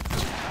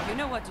 You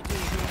know what to do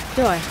here.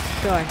 Do I?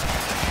 Do I?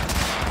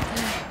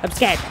 I'm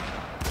scared.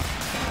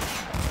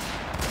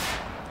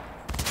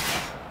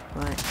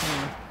 Right, come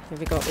on. Who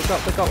we got? We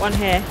got one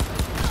here.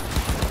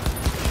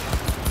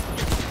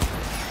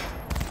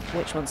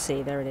 Which one's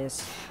C? There it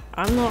is.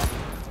 I'm not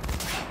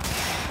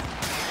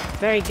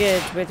very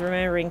good with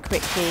remembering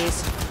quick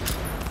keys.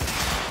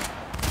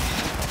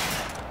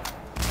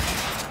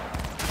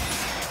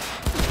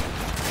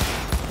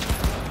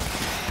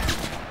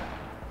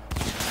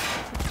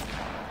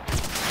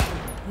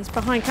 He's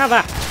behind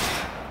cover.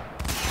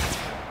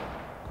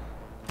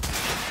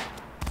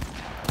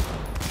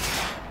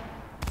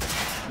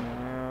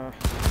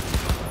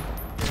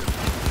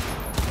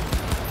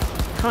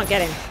 Can't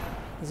get him.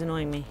 He's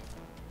annoying me.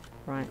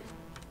 Right.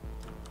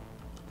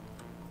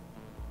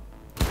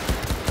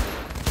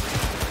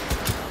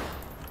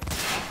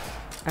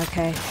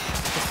 Okay.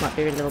 This might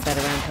be a little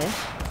better around here.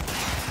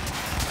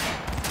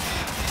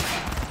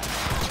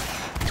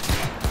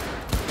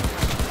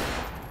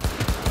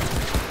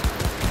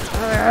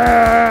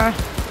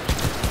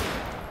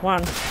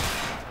 One.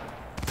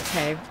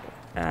 Okay.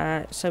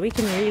 So we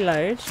can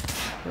reload.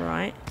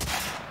 Right.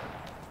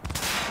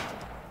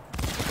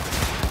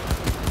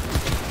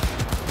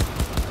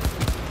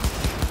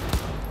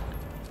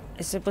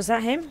 Was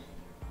that him?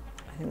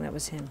 I think that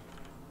was him.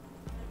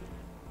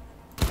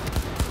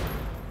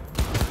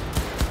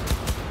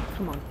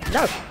 Come on.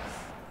 No!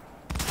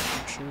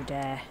 Don't you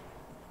dare.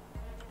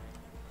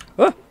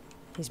 Oh!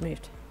 He's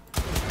moved.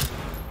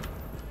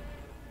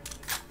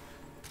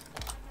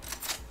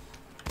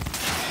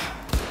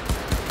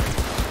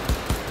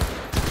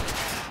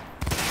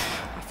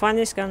 I find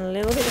this gun a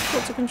little bit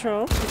difficult to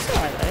control. It's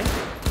alright though.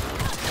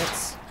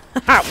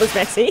 That was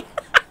messy.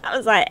 That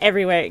was like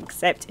everywhere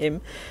except him.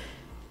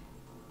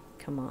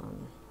 Come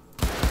on.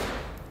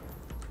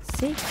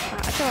 See? I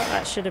feel like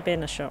that should have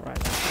been a shot right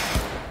there.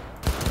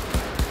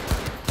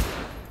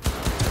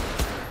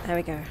 There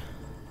we go.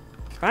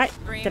 Right.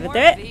 Did I do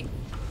it?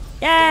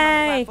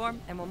 Yay!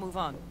 And we'll move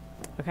on.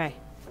 Okay.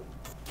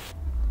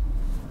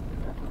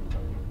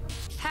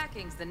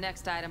 Hacking's the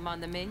next item on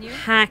the menu.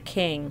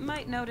 Hacking.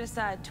 Might notice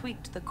I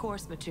tweaked the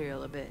course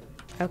material a bit.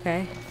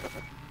 Okay.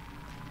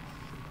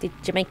 Did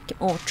you make it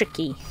more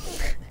tricky?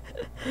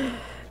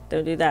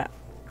 Don't do that.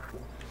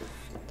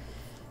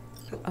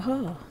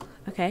 Oh,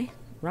 okay.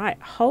 Right.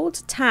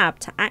 Hold tab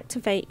to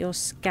activate your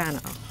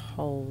scanner.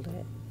 Hold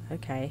it.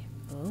 Okay.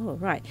 Oh,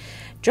 right.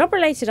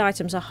 Job-related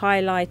items are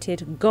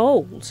highlighted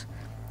gold.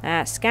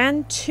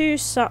 Scan 2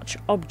 such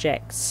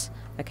objects.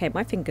 Okay,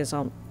 my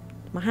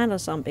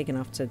handles aren't big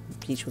enough to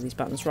reach all these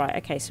buttons. Right,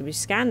 okay, so we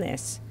scan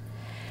this.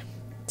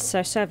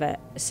 So server,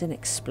 it's an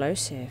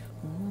explosive.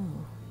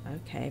 Oh,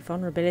 okay.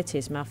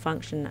 Vulnerabilities,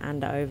 malfunction,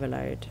 and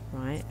overload.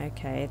 Right,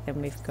 okay.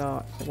 Then we've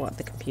got, what,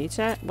 the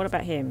computer? What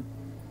about him?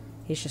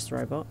 He's just a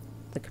robot.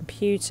 The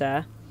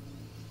computer.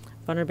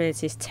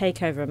 Vulnerabilities,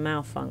 takeover,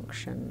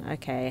 malfunction.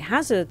 Okay.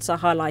 Hazards are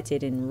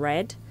highlighted in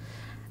red.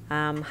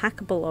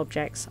 Hackable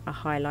objects are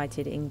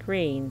highlighted in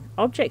green.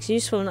 Objects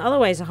useful in other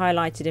ways are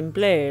highlighted in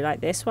blue.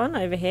 Like this one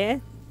over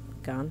here.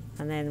 Gun.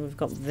 And then we've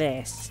got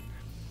this.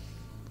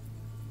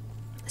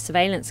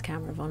 Surveillance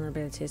camera,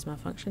 vulnerabilities,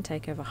 malfunction,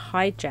 takeover,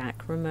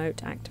 hijack,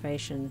 remote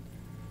activation.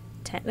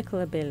 Technical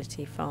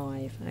ability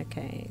 5.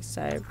 Okay.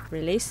 So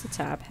release the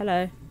tab.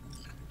 Hello.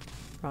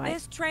 Right.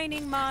 This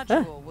training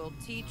module will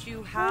teach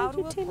you how to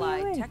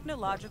apply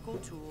technological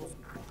tools.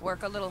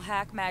 Work a little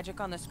hack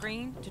magic on the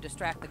screen to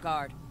distract the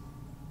guard.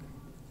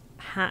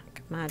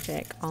 Hack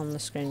magic on the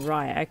screen.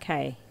 Right,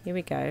 okay. Here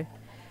we go.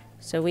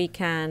 So we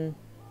can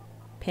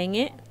ping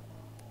it.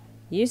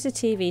 Use the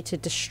TV to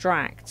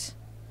distract.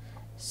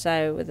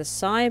 So with the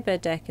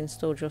cyber deck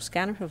installed, your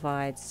scanner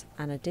provides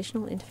an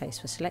additional interface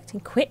for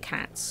selecting quick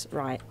hats.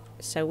 Right.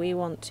 So we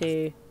want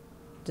to...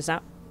 Did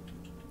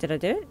I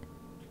do it?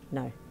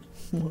 No.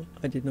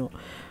 I did not.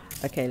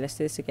 Okay, let's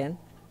do this again.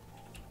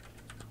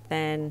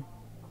 Then...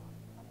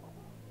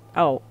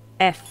 Oh,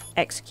 F,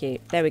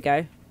 execute. There we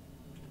go.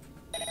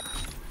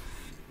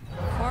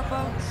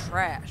 Corpo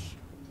trash.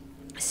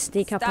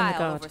 Sneak up on the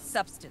guard. Over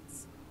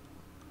substance.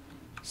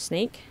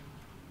 Sneak.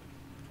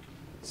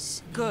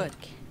 Good.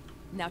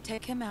 Now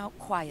take him out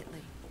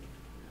quietly.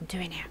 I'm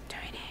doing it.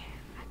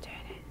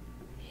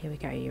 Here we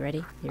go. You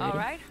ready? All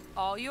right.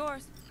 All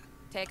yours.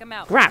 Take him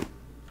out. Grab.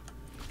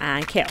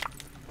 And kill.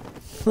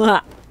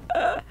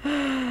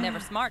 Never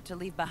smart to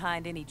leave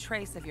behind any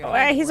trace of your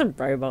Well, he's a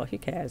robot. Who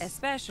cares?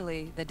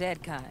 Especially the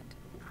dead kind.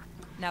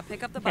 Now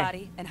pick up the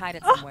body and hide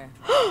it somewhere.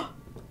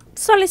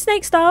 Solid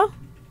Snake style.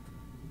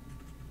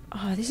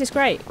 Oh, this is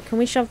great. Can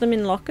we shove them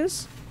in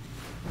lockers?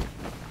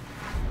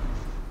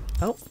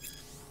 Oh.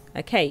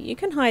 Okay, you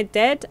can hide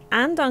dead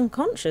and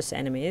unconscious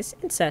enemies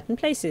in certain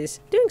places.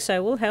 Doing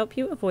so will help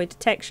you avoid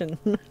detection.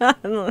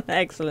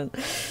 Excellent.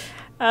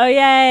 Oh,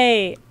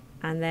 yay!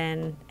 And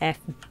then F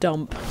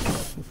dump.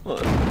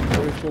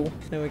 Brutal.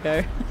 There we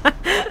go.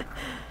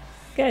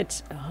 Good.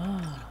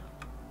 Oh.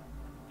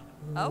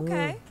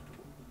 Okay.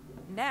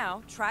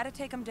 Now try to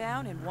take him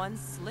down in one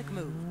slick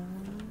move.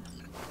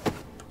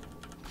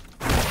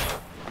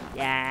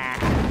 Yeah.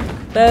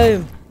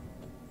 Boom.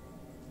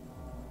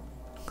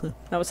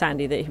 That was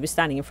handy that he was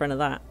standing in front of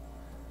that.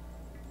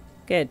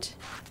 Good.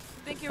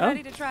 Think you're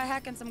ready to try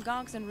hacking some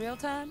gonks in real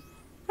time?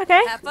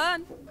 Okay. Have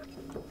fun.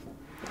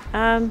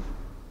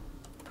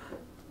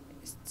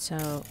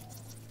 So.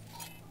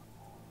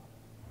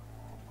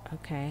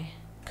 Okay.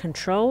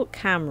 Control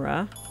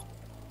camera.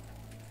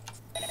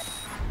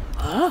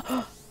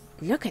 Oh,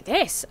 look at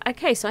this.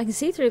 Okay, so I can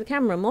see through the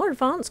camera. More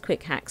advanced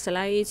quick hacks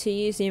allow you to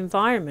use the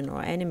environment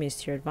or enemies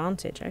to your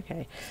advantage.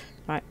 Okay.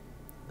 Right.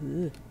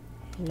 Ooh.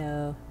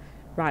 Hello.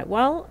 Right,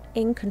 while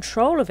in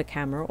control of a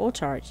camera or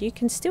turret, you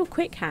can still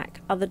quick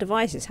hack other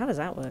devices. How does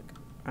that work?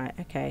 Right,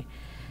 okay.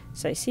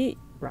 So you see,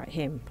 right,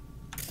 him.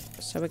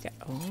 So we go,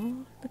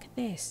 oh, look at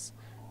this.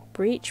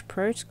 Breach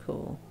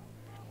protocol.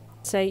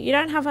 So you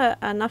don't have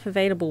enough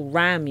available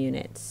RAM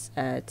units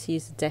to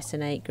use the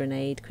detonate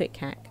grenade quick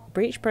hack.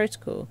 Breach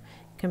protocol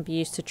can be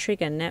used to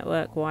trigger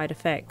network-wide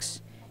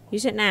effects.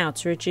 Use it now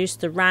to reduce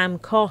the RAM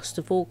cost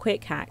of all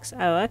quick hacks.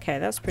 Oh, okay,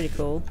 that's pretty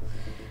cool.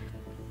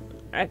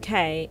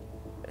 Okay.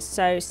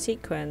 So,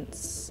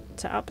 sequence.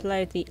 To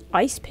upload the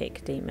Ice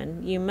Pick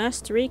demon, you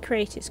must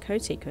recreate its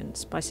code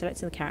sequence by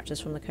selecting the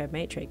characters from the code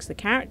matrix. The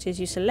characters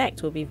you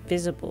select will be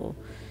visible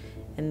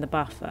in the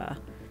buffer.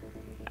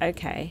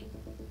 Okay.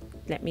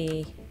 Let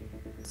me...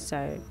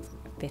 So,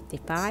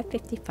 55,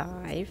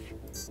 55.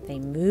 They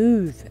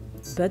move.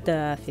 But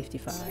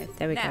 55.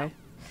 There we go.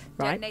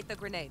 Right. Detonate the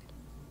grenade.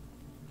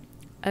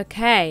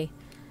 Okay.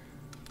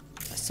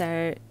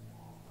 So...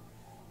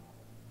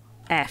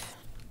 F.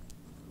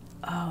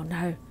 Oh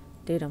no.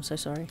 Dude, I'm so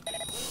sorry.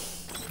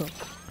 Cool.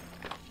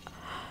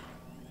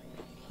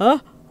 Huh?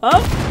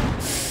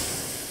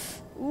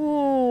 Oh!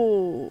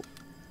 Ooh.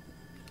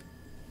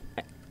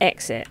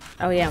 Exit.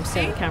 Oh yeah, I'm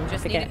still on the camera.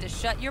 Just needed to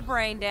shut your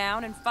brain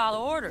down and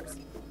follow orders.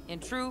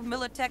 In true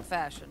Militech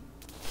fashion.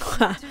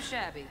 Not too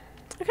shabby.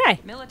 Okay.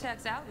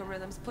 Militech's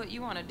algorithms put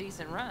you on a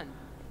decent run.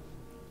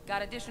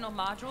 Got additional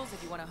modules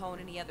if you want to hone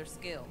any other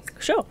skills.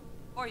 Sure.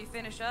 Or you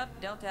finish up,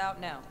 Delta out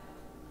now.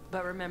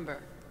 But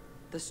remember,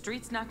 the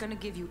street's not going to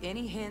give you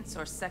any hints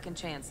or second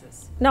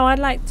chances. No, I'd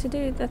like to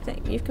do the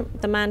thing.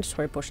 The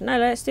mandatory portion. No,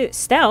 let's do it.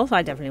 Stealth.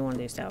 I definitely want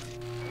to do stealth.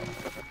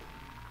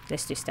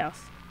 Let's do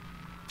stealth.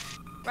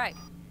 Right.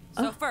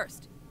 So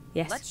first,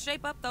 yes. Let's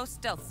shape up those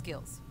stealth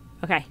skills.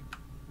 Okay.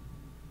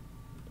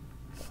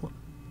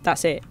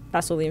 That's it.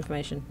 That's all the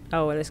information.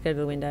 Oh, well, let's go to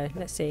the window.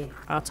 Let's see.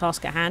 Our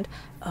task at hand.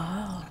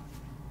 Oh.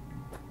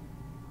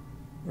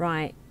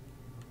 Right.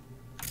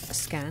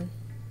 Scan.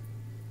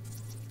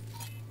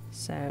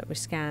 So we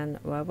scan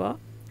robot.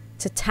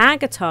 To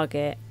tag a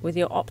target with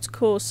your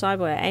optical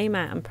cyberware, aim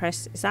at and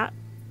press. Is that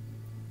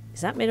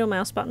middle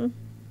mouse button?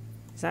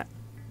 Is that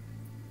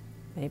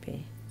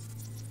maybe?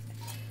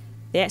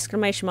 The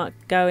exclamation mark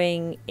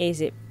going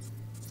is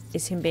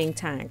him being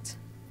tagged.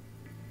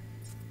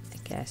 I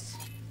guess.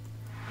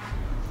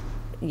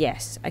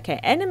 Yes. Okay.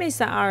 Enemies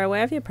that are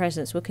aware of your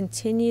presence will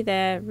continue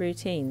their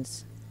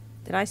routines.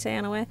 Did I say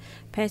unaware?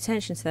 Pay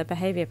attention to their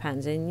behavior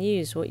patterns and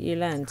use what you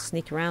learn to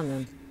sneak around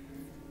them.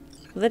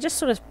 Well, they're just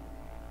sort of...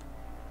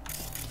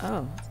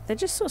 Oh. They're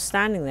just sort of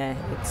standing there.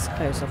 It's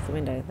closed off the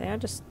window. They are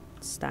just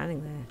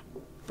standing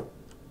there.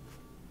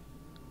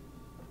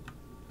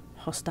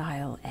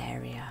 Hostile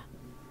area.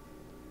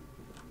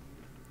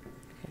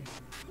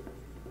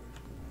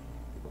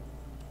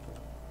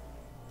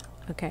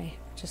 Okay,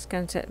 just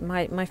going to...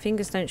 My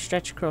fingers don't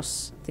stretch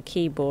across the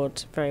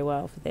keyboard very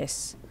well for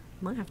this.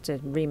 Might have to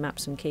remap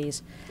some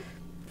keys.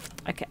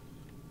 Okay.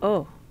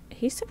 Oh,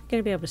 he's still going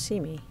to be able to see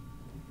me.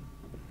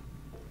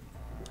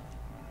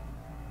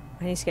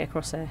 I need to get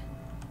across there.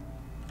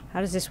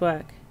 How does this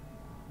work?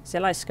 Is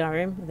it like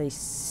Skyrim? They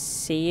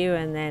see you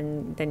and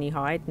then you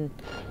hide and...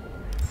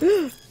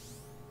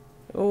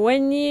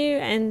 When you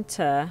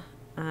enter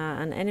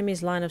an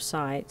enemy's line of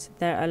sight,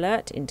 their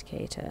alert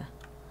indicator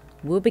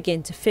will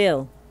begin to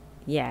fill.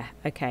 Yeah,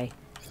 okay.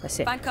 That's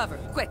it. Find cover,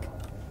 quick.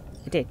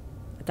 I did.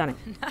 I've done it.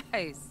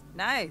 Nice,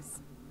 nice.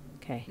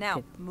 Okay. Now,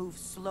 good. move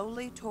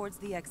slowly towards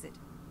the exit.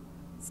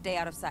 Stay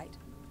out of sight.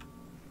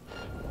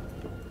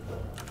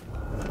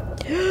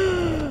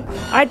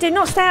 I did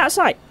not stay out of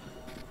sight.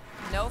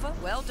 Nova,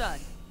 well done.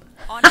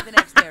 On to the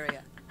next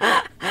area.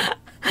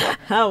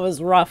 That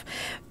was rough.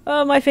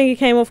 Oh, my finger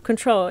came off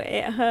control.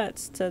 It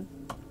hurts to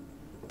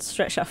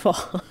stretch that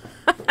far.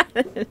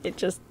 It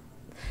just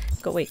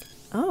got weak.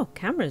 Oh,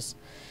 cameras.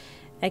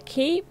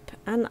 Keep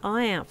an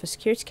eye out for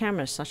security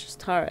cameras such as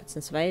turrets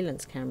and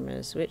surveillance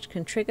cameras, which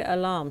can trigger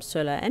alarms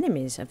to alert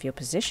enemies of your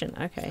position.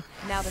 Okay.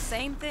 Now the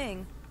same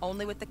thing,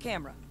 only with the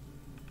camera.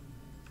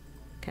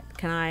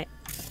 Can I...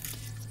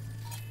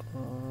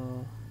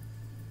 Oh.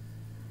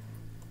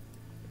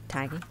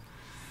 Tagging.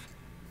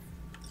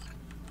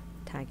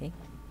 Tagging.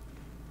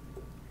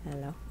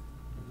 Hello.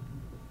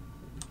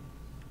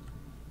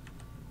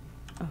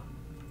 Oh.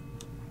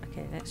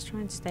 Okay, let's try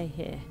and stay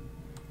here.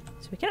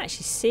 So we can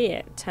actually see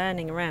it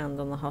turning around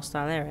on the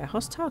hostile area.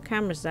 Hostile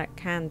cameras that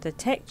can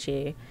detect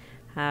you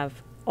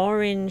have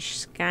orange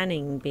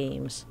scanning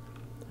beams.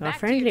 Our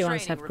friendly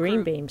ones have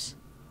green beams.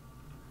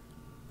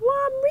 Well,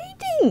 I'm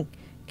reading?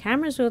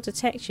 Cameras will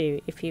detect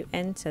you if you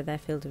enter their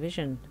field of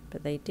vision,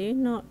 but they do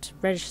not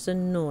register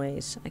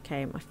noise.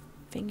 Okay, my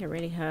finger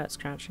really hurts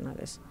crouching like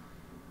this.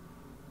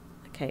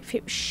 Okay, if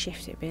it was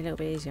shift, it'd be a little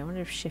bit easier. I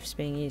wonder if shift's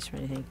being used for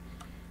anything.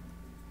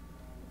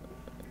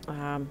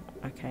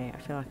 Okay, I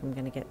feel like I'm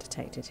going to get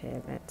detected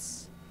here.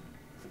 Let's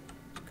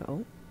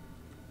go.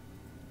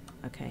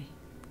 Okay,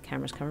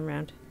 camera's coming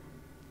around.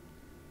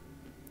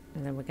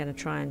 And then we're going to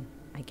try and,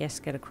 I guess,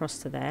 get across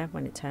to there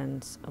when it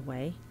turns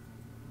away.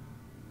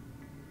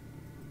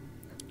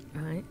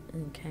 Right,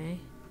 okay.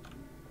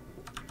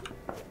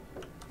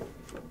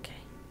 Okay.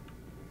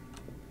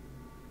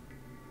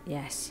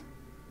 Yes.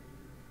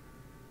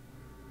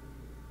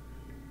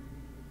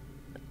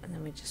 And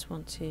then we just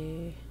want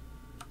to...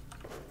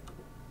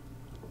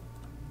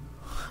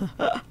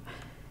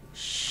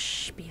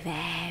 Shh, be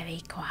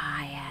very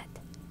quiet.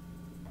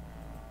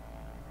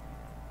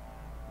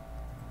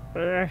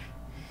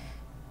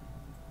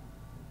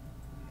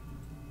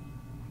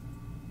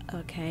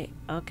 Okay,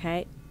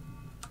 okay.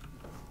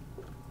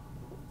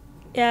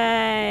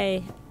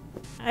 Yay!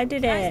 I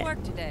did it. Nice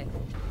work today.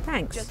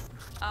 Thanks.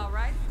 All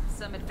right,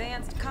 some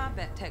advanced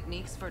combat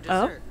techniques for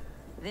dessert.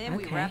 Then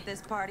we wrap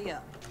this party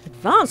up.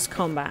 Advanced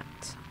combat.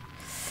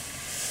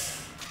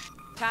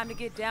 Time to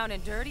get down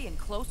and dirty in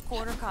close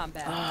quarter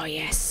combat. Oh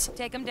yes.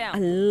 Take them down. I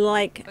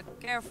like but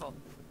careful.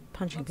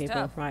 Punching people.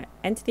 Tough. Right.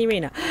 Enter the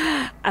arena.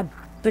 A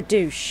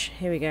badoosh.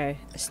 Here we go.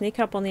 Sneak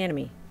up on the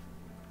enemy.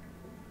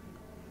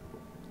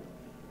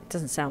 It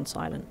doesn't sound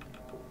silent.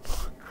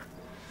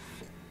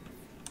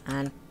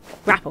 And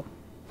grapple.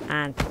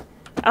 And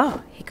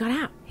oh, he got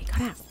out. He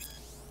got out.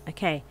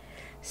 Okay.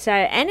 So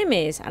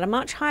enemies at a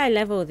much higher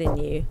level than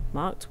you,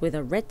 marked with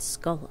a red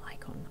skull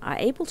icon, are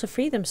able to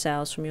free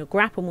themselves from your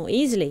grapple more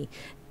easily.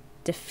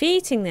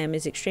 Defeating them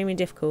is extremely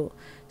difficult,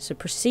 so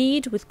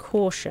proceed with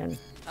caution.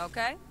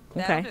 Okay,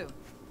 that'll do.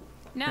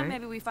 Now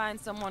maybe we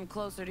find someone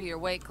closer to your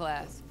weight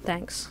class.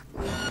 Thanks.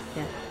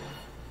 Yeah.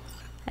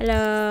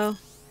 Hello.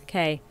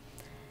 Okay.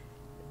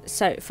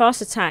 So,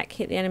 fast attack.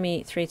 Hit the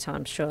enemy 3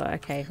 times. Sure.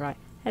 Okay, right.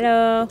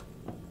 Hello.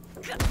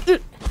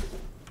 Did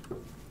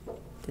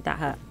that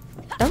hurt?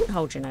 Don't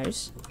hold your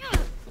nose.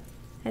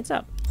 Heads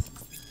up.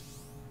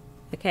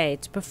 Okay,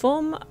 to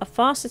perform a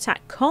fast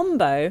attack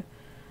combo,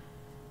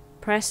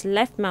 press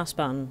left mouse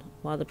button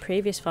while the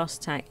previous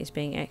fast attack is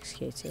being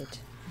executed.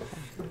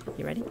 Okay.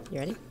 You ready? You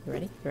ready? You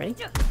ready? You ready?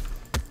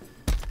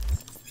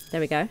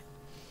 There we go.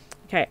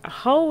 Okay,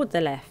 hold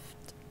the left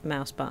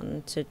mouse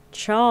button to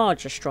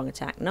charge a strong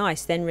attack.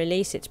 Nice. Then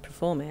release it to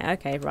perform it.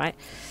 Okay, right.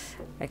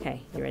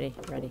 Okay, you ready?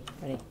 Ready?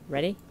 Ready?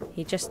 Ready?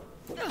 He just...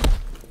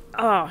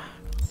 Oh...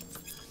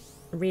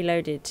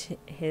 reloaded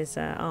his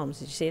arms.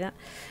 Did you see that?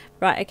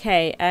 Right,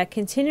 okay.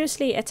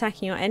 Continuously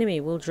attacking your enemy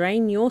will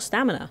drain your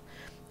stamina.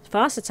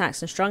 Fast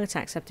attacks and strong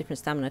attacks have different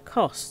stamina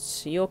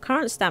costs. Your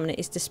current stamina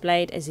is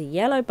displayed as a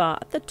yellow bar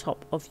at the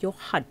top of your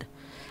HUD.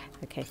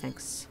 Okay,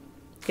 thanks.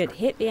 Good.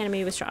 Hit the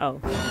enemy with... Oh,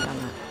 done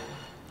that.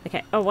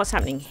 Okay. Oh, what's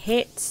happening?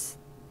 Hit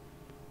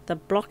the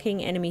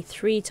blocking enemy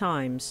 3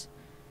 times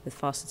with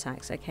fast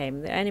attacks. Okay,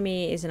 the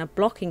enemy is in a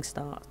blocking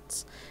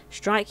stance.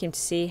 Strike him to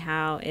see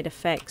how it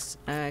affects.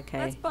 Okay.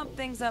 Let's bump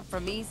things up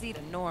from easy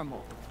to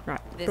normal.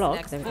 Right. This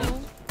block. next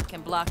fool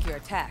can block your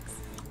attacks.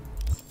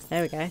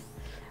 There we go.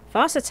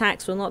 Fast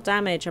attacks will not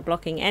damage a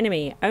blocking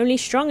enemy. Only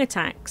strong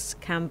attacks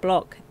can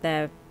break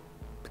their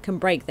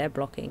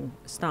blocking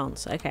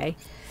stance. Okay.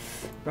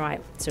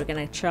 Right. So we're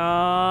gonna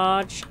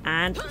charge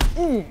and.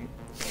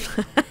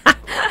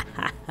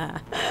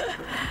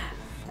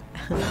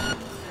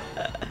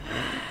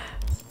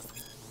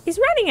 He's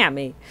running at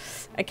me.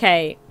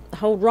 Okay,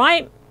 hold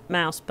right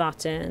mouse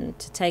button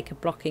to take a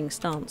blocking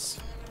stance.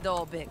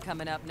 Dull bit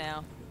coming up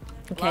now.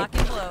 Okay.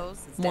 Blocking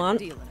blows instead of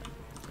dealing them.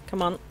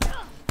 Come on.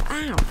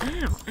 Ow,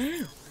 ow,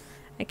 ow.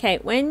 Okay,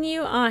 when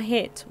you are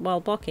hit while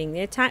blocking,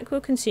 the attack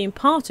will consume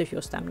part of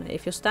your stamina.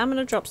 If your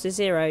stamina drops to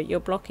 0, your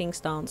blocking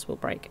stance will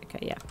break.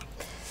 Okay, yeah.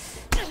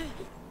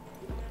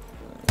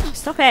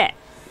 Stop it.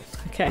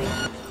 Okay.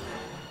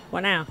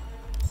 What now?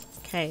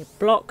 Okay,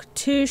 block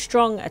 2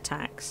 strong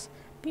attacks.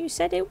 But you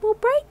said it will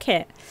break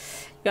it.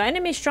 Your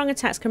enemy's strong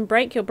attacks can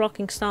break your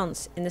blocking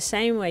stance in the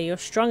same way your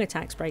strong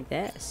attacks break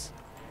theirs.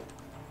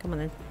 Come on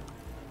then.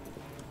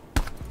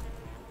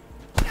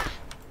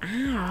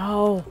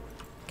 Ow.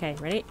 Okay,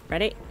 ready?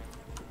 Ready?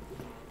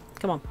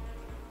 Come on.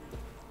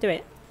 Do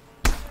it.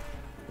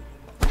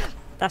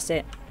 That's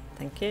it.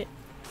 Thank you.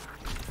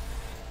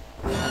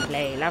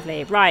 Lovely,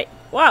 lovely. Right.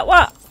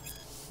 What?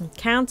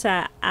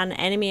 Counter an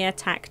enemy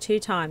attack 2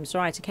 times.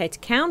 Right, okay. To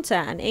counter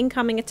an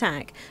incoming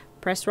attack,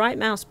 press right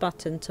mouse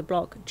button to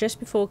block just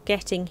before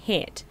getting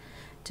hit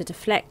to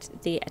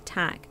deflect the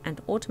attack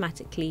and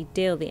automatically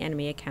deal the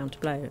enemy a counter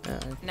blow.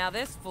 Now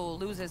this fool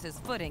loses his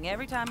footing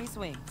every time he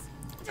swings.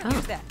 Oh.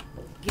 Use that.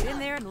 Get in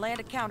there and land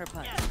a counter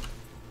punch.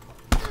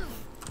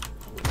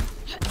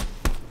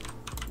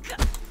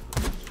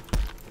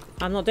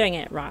 I'm not doing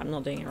it right. I'm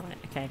not doing it right.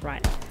 Okay,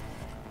 right.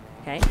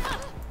 Okay.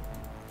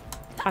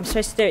 I'm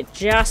supposed to do it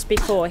just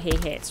before he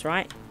hits,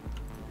 right?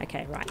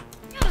 Okay, right.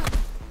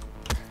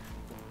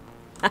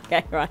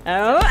 Okay, right.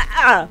 Oh,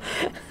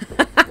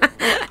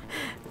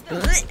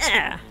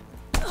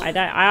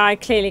 I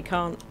clearly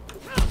can't.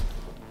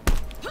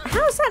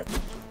 How's that?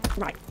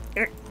 Right.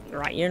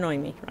 Right, you're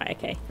annoying me. Right,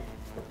 okay.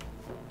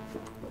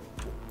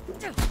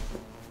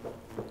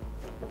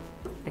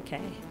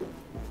 Okay.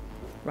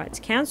 Right,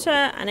 to counter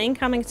an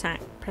incoming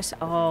attack, press...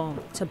 Oh,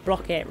 to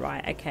block it.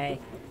 Right, okay.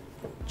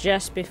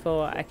 Just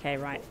before... Okay,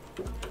 right.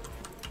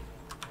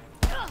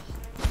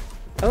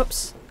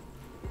 Oops.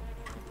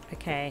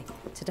 Okay.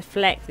 To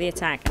deflect the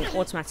attack and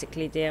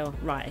automatically deal...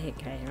 Right,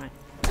 okay, right.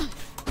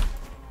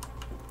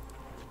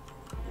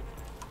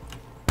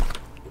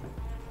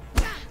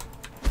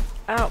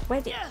 Oh,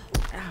 where did...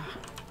 Oh,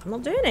 I'm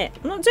not doing it.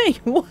 I'm not doing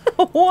it.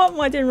 What am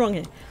I doing wrong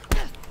here?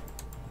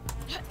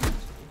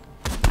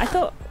 I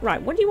thought...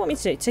 Right, what do you want me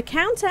to do? To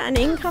counter an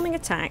incoming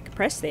attack,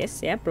 press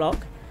this. Yeah,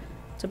 block.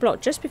 To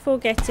block just before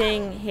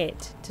getting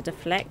hit. To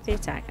deflect the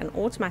attack and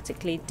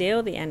automatically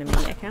deal the enemy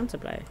a counter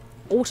blow.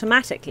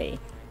 Automatically.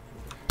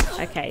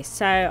 Okay,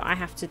 so I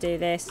have to do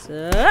this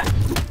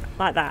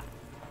like that.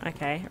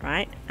 Okay,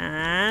 right.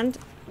 And...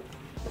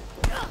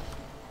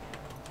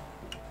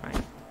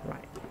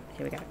 Right.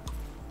 Here we go.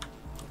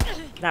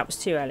 That was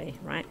too early,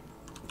 right?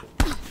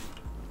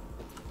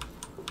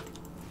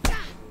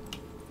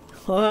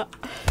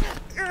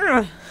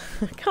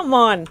 Come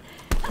on.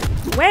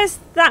 Where's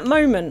that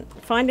moment?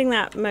 Finding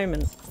that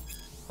moment.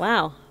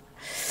 Wow.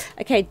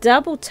 Okay,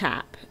 double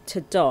tap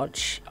to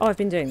dodge. Oh, I've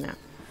been doing that.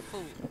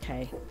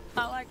 Okay.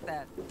 I like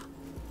that.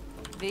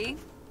 V,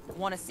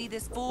 want to see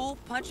this fool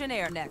punch in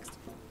air next.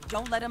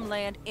 Don't let him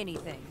land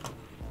anything.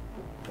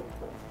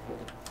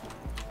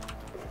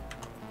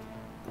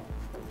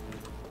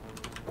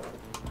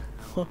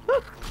 Okay,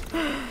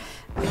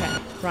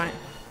 right.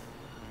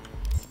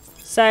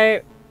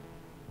 So,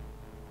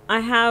 I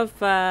have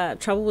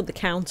trouble with the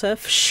counter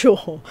for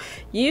sure.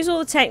 Use all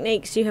the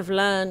techniques you have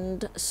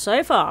learned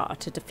so far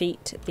to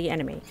defeat the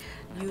enemy.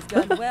 You've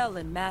done well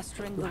in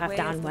mastering the way You have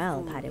done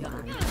well, fool.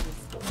 Padawan.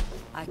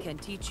 I can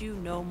teach you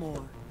no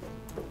more.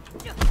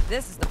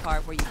 This is the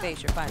part where you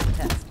face your final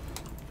test.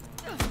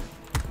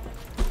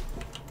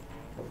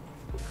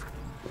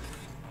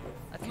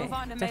 Let's move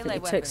on to melee Definitely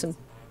took weapons. some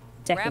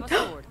Grab a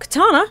sword.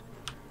 Katana?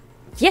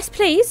 Yes,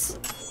 please.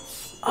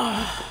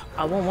 Oh,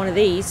 I want one of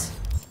these.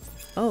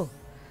 Oh.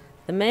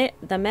 The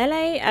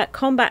melee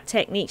combat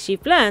techniques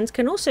you've learned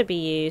can also be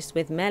used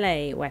with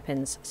melee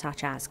weapons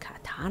such as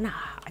katana.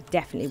 I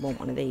definitely want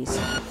one of these.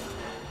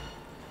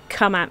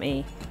 Come at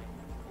me.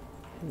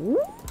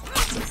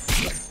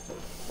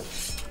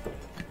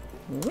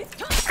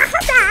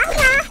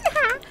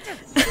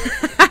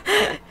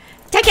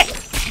 Take it!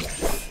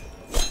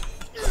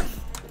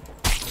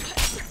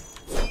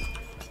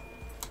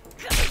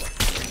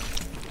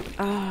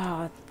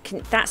 Oh,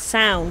 that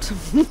sound.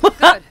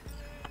 Good.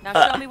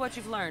 Now show me what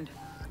you've learned.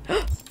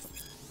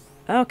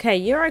 Okay,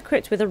 you're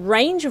equipped with a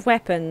range of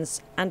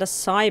weapons and a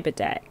cyber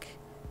deck.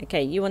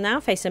 Okay, you will now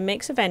face a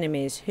mix of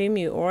enemies whom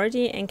you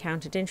already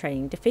encountered in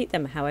training. Defeat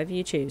them however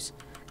you choose.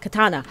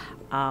 Katana.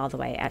 All the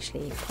way,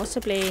 actually.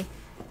 Possibly...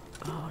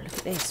 Oh, look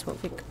at this.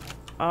 What we...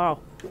 Oh.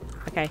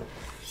 Okay.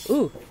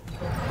 Ooh.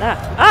 That.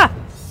 Ah!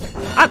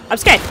 I'm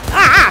scared.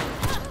 Ah!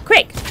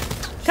 Quick!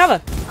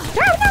 Cover.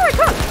 No, I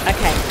can't.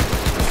 Okay.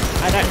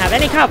 I don't have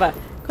any cover.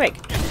 Quick.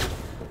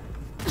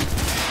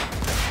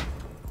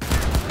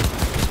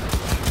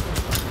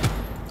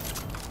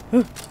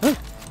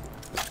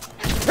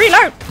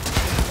 Reload!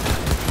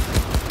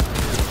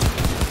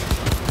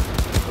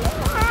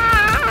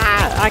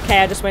 Okay,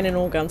 I just went in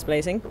all guns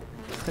blazing.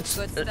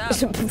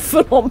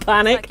 Full on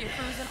panic. Like you're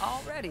cruising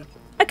already.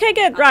 Okay,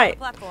 good, right.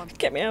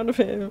 Get me out of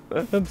here.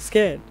 I'm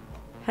scared.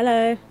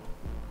 Hello.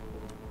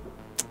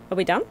 Are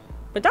we done?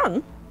 We're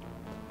done?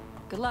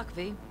 Good luck,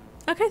 V.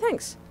 Okay,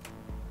 thanks.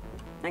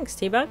 Thanks,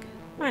 T-Bug.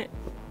 Right.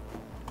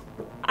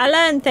 I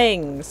learn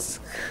things.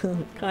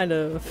 Kind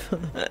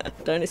of.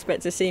 Don't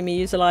expect to see me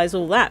utilize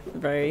all that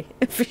very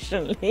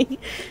efficiently.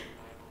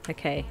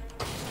 Okay.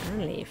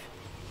 And leave.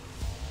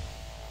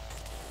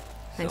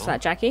 Thanks for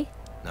that, Jackie.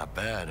 Not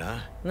bad, huh?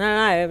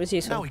 No, it was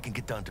useful. Now we can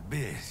get down to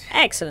biz.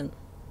 Excellent.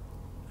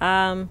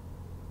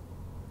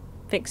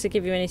 Fix to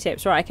give you any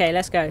tips. Right, okay,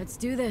 let's go. Let's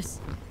do this.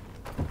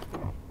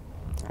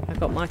 I've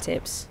got my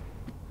tips.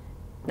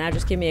 Now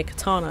just give me a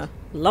katana.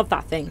 Love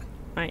that thing.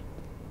 Right.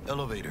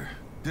 Elevator.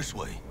 This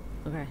way.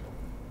 Okay.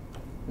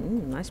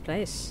 Nice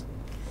place.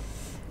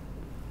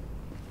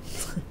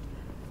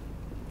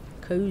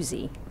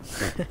 Cozy.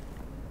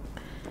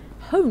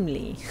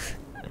 Homely.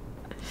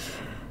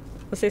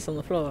 What's this on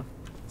the floor?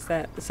 Is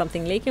there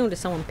something leaking or did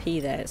someone pee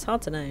there? It's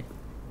hard to know.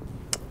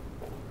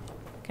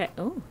 Okay.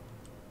 Oh.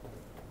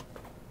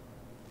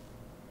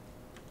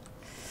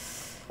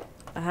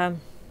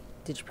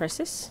 Did you press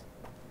this?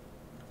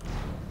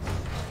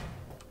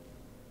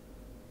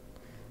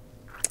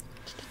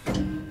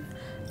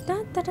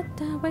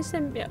 Where's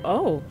the...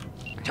 Oh.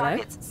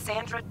 Target's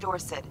Sandra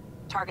Dorset.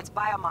 Target's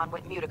biomon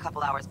went mute a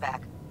couple hours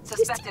back.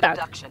 Suspected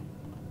abduction.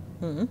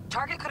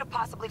 Target could have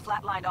possibly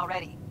flatlined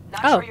already.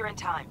 Not sure you're in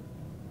time.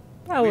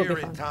 Oh, we're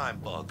in time,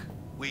 Bug.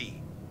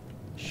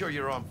 Sure,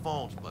 you're on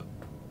phones, but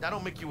that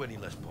don't make you any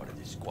less part of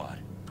this squad.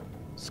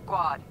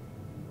 Squad.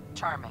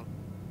 Charming.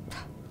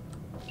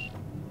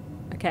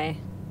 Okay.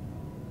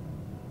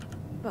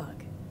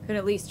 Fuck. Could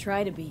at least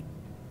try to be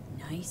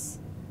nice.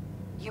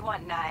 You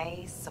want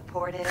nice,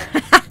 supportive?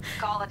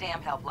 Call a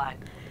damn helpline.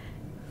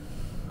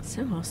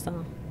 So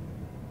hostile.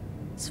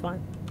 It's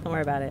fine. Don't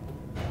worry about it.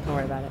 Don't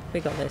worry about it. We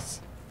got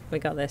this. We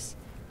got this.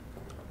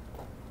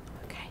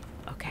 Okay.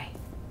 Okay.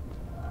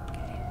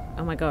 Okay.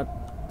 Oh my god.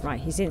 Right,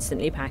 he's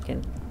instantly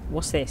packing.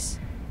 What's this?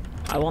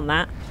 I want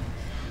that.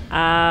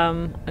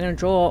 I'm gonna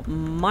draw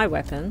my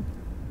weapon.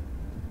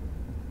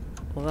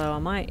 Although I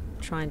might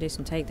try and do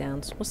some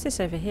takedowns. What's this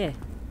over here?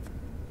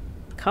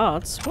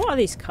 Cards? What are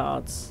these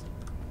cards?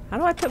 How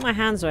do I put my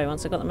hands away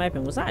once I got them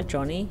open? Was that a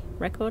Johnny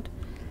record?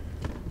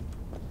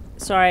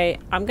 Sorry,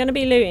 I'm going to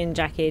be looting,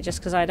 Jackie, just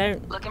because I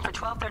don't... Looking for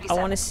 1237.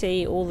 I want to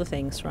see all the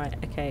things. Right,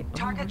 okay.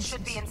 Target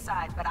should be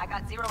inside, but I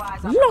got 0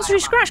 eyes on lottery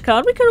scratch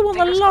card? We could have won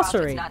the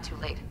lottery. It's not too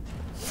late.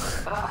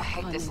 Oh, I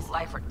hate this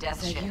life or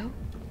death shit.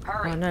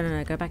 Hurry. Oh, no, no,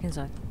 no. Go back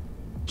inside.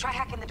 Try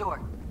hacking the door.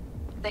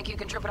 Think you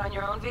can trip it on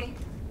your own, V?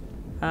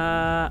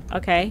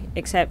 Okay.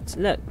 Except,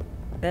 look.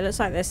 There looks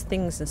like there's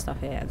things and stuff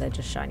here. They're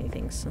just shiny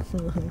things.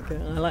 I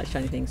like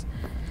shiny things.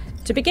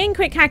 To begin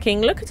quick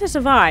hacking, look at this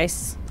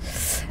device.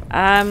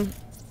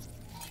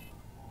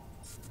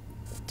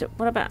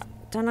 What about...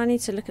 Don't I need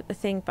to look at the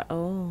thing? But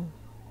oh...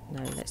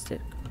 No, let's do...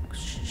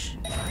 Shh.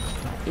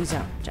 Ease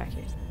up,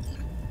 Jackie.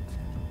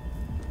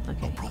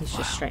 Okay, he's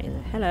just straight in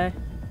there. Hello.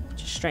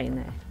 Just straight in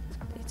there.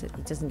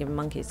 He doesn't give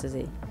monkeys, does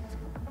he?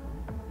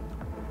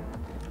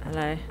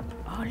 Hello.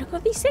 Oh, look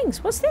at these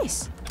things. What's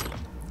this?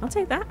 I'll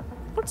take that.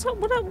 What's up?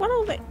 What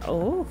are they?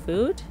 Oh,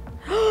 food.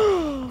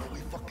 Oh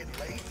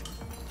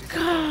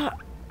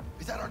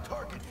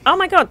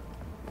my god.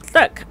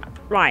 Look.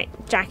 Right,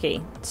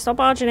 Jackie. Stop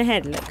barging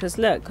ahead. Look, because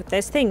look,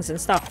 there's things and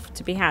stuff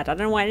to be had. I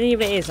don't know what any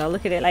of it is. I'll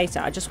look at it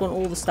later. I just want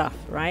all the stuff,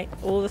 right?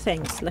 All the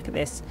things. Look at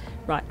this.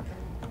 Right.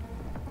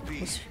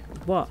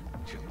 What?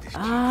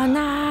 Oh,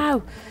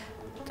 no.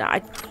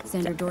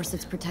 Sandra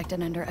Dorset's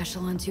protected under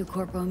Echelon 2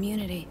 Corpo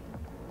immunity.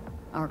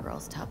 Our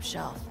girl's top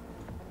shelf.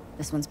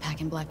 This one's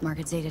packing black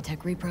market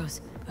Zetatech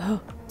repros.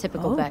 Oh.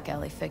 Typical back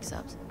alley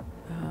fix-ups.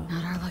 Oh.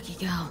 Not our lucky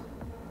gal.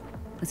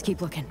 Let's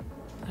keep looking.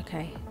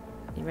 Okay.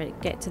 You ready?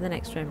 Get to the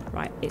next room.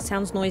 Right. It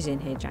sounds noisy in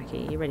here,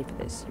 Jackie. You ready for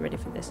this? You ready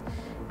for this?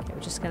 Okay, we're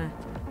just gonna...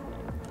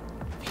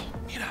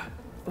 Mira,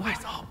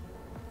 eyes up.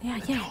 Yeah,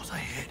 yeah.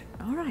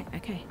 Alright,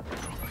 okay.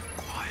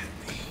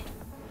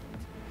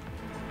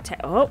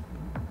 Oh.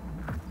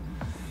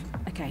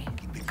 Okay.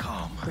 Keep it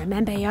calm.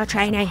 Remember your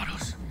training.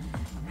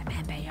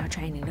 Remember your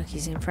training. Look,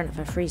 he's in front of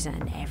a freezer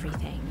and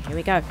everything. Here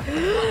we go.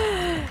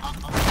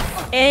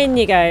 In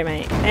you go,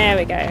 mate. There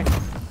we go.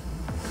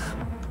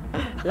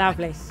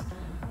 Lovely.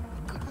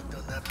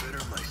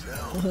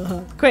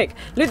 Quick,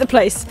 loot the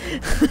place.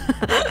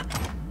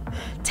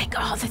 Take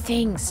all the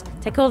things.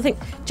 Take all the things.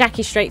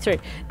 Jackie, straight through.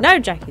 No,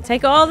 Jackie.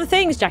 Take all the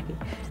things, Jackie.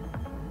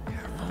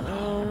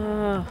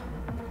 Oh.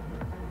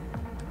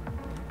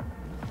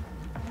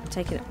 I'm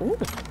taking it. Ooh,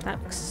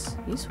 that looks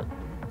useful.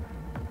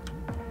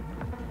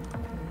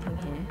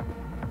 Anything here?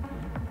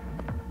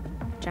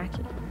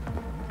 Jackie.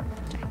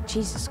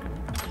 Jesus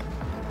Christ.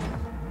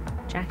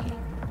 Jackie.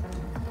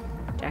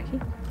 Jackie?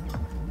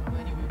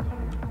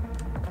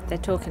 They're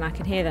talking, I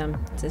can hear them.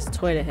 There's a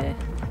toilet here.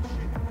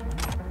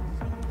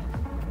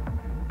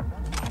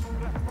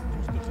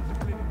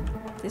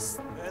 This,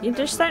 you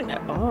just don't know.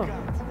 Oh.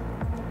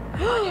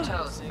 On your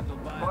toes.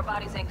 More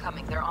bodies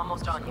incoming. They're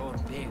almost on you.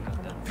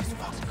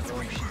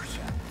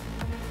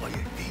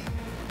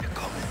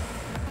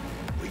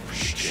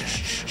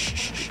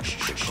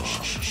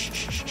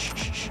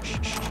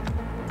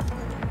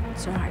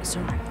 It's alright, it's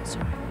alright, it's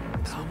alright.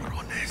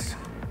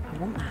 I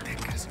want that.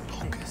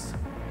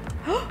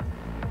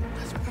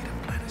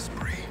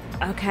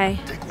 Okay.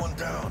 Take one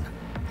down.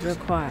 Real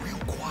quiet. Real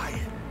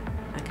quiet.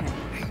 Okay.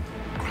 Hey,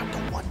 grab the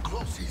one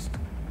closest.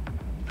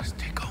 Let's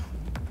take him.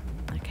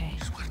 Okay.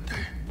 Suerte.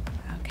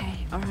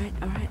 Okay. Alright,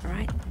 alright,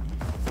 alright.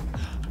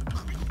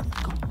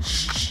 Go.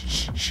 Shh,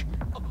 shh, shh.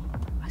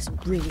 I'm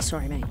really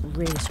sorry, mate.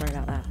 Really sorry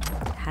about that.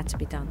 It had to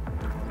be done.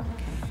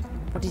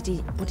 Okay.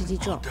 What did he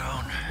drop?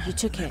 Down. You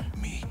took it.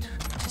 Meat.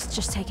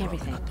 Just take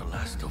everything. Not the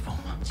last of them.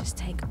 Just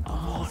take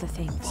all the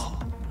things.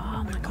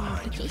 Oh my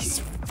god, look at his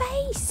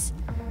face!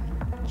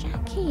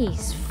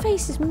 Jackie's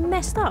face is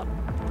messed up.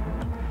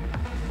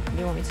 What do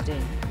you want me to do?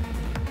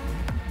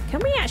 Can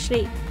we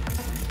actually...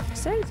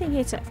 Is there anything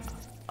here to...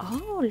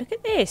 Oh, look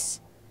at this.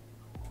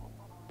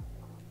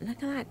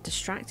 Look at that.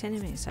 Distract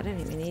enemies. I don't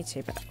think we need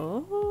to, but...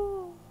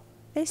 Oh,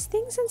 there's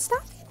things and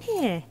stuff in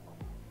here.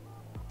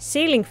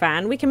 Ceiling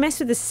fan. We can mess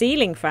with the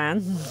ceiling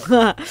fan.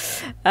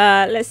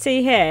 Let's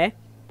see here.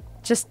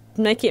 Just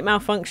make it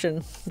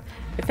malfunction.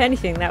 If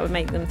anything, that would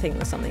make them think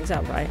that something's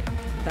up, right?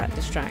 That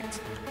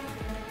distract.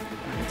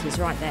 Right, he's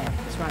right there.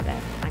 He's right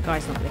there. That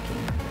guy's not looking.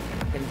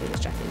 I'm going to do this,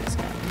 Jackie. Let's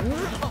go.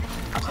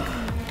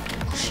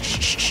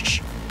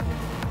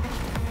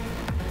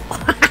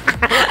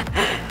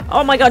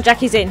 Oh my god,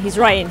 Jackie's in. He's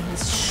right in. He's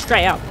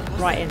straight up.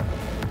 Right in.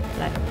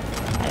 Hello.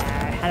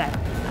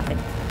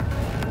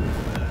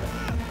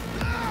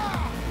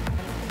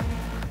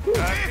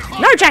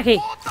 Jackie!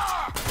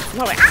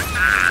 No, wait.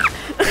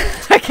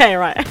 Okay,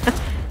 right.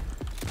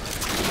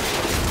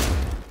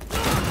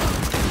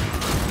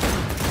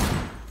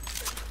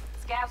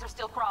 Scavs are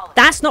still crawling.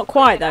 That's not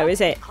quiet though,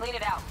 is it? Clean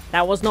it out.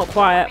 That was not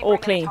quiet or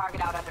clean.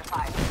 Target out under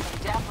fire. You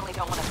definitely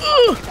don't want to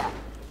that.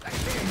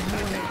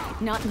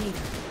 Not me.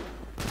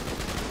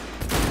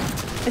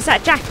 Is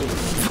that Jackie?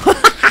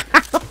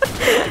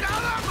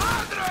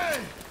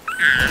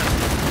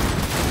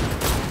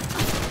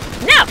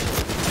 No!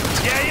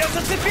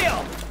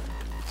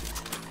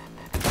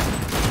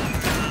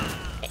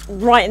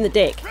 Right in the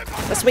dick.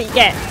 That's what you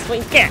get. That's what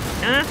you get.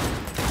 Huh?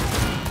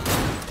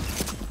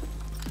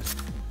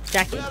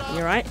 Jackie,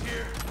 you right?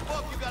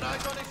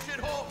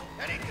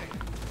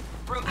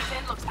 Room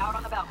 10 looks out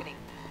on the balcony.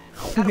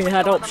 We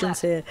had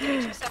options here.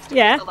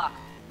 Yeah.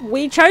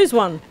 We chose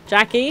one,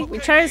 Jackie. We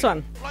chose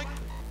one.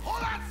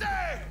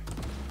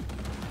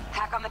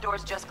 Hack on the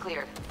doors just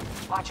cleared.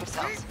 Watch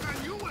yourselves.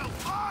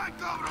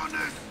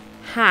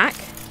 Hack.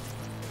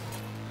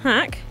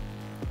 Hack.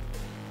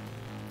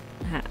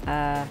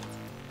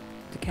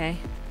 Okay.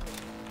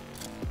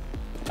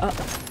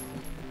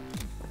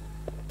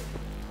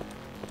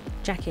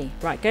 Jackie,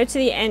 right, go to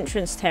the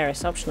entrance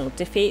terrace, optional.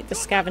 Defeat the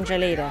scavenger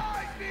leader.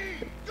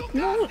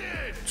 No,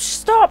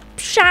 stop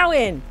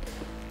shouting!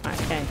 Right,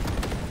 okay.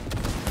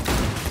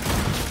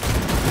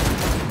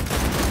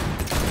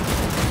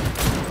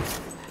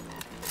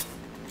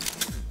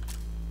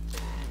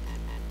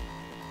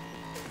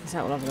 Is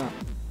that what I've got?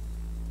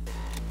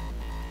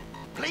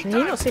 Can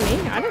you not see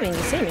me? I don't think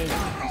you see me.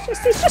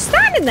 He's just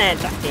standing there,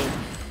 Jackie.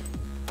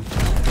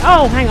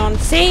 Oh, hang on.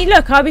 See,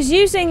 look, I was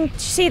using...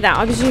 See that?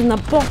 I was using the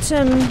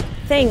bottom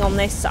thing on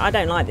this. I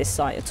don't like this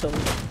site at all.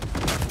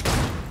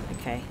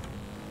 Okay.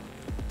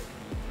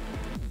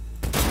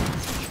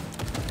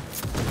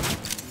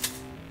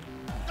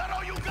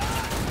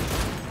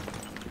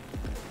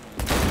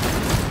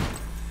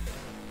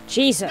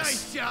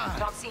 Jesus.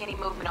 Don't see any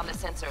movement on the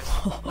sensors.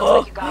 Looks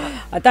like you got him.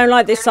 I don't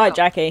like this site,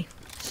 Jackie.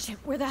 Shit,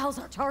 where the hell's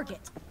our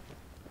target?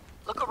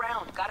 Look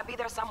around. Gotta be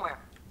there somewhere.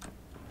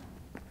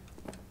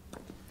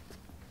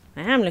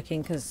 I am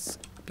looking because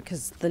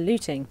the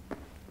looting.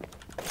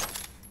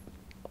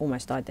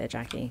 Almost died there,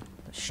 Jackie.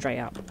 Straight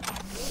up.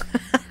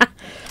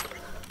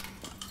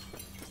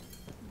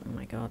 Oh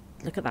my god.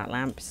 Look at that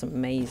lamp. It's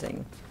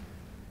amazing.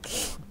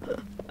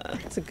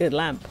 It's a good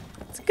lamp.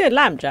 It's a good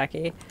lamp,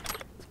 Jackie.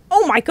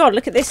 Oh my god,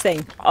 look at this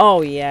thing.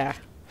 Oh yeah.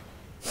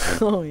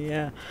 Oh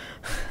yeah.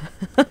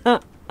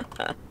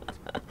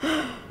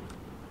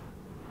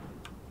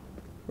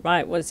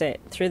 Right, what is it?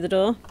 Through the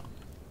door?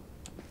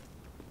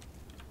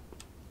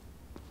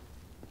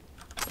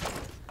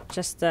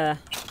 Just the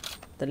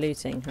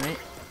looting, right?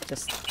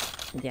 Just,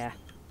 yeah.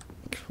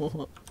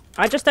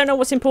 I just don't know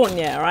what's important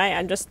yet, alright?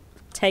 I just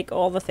take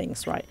all the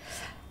things, right?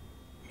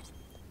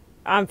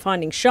 I'm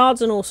finding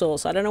shards and all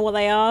sorts. I don't know what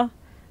they are.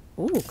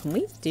 Ooh, can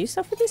we do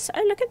stuff with this?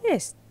 Oh, look at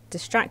this.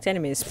 Distract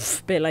enemies.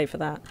 Pff, bit late for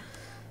that.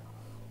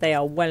 They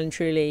are well and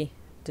truly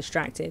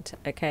distracted.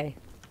 Okay.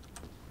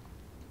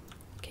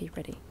 Okay,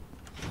 ready.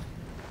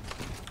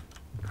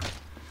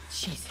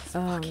 Jesus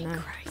fucking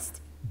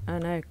Christ. Oh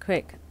no,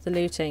 quick. The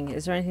looting.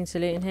 Is there anything to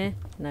loot in here?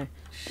 No.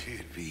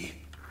 Should be.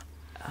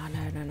 Oh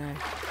no.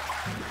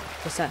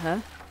 Was that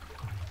her?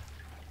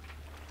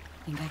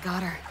 I think I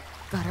got her.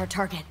 Got our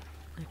target.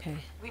 Okay.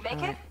 We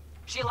make it?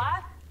 She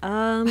alive?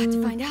 Let's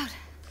find out.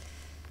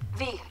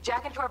 V,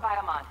 jack into our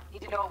biomon.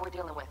 Need to know what we're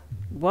dealing with.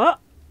 What?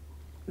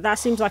 That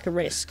seems like a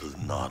risk. This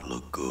does not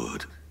look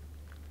good.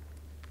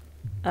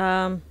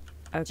 Okay.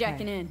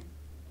 Jacking in.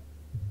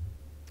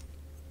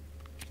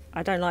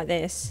 I don't like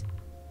this.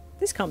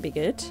 This can't be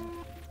good.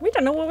 We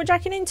don't know what we're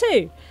jacking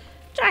into.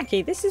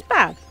 Jackie, this is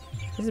bad.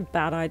 This is a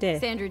bad idea.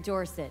 Sandra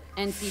Dorset,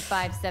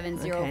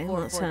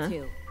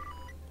 NC570442.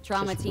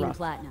 Trauma Team rough.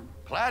 Platinum.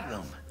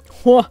 Platinum?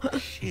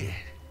 What? Shit.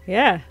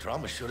 Yeah.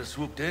 Trauma should have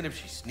swooped in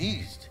if she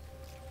sneezed.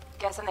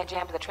 Guessing they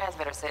jammed the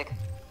transmitter, Sig.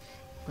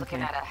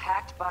 Looking at a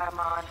hacked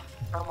biomon,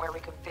 firmware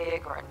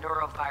reconfig, or a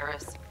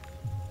neurovirus.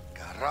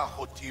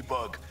 Carajo,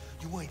 T-Bug.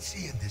 You ain't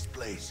seeing this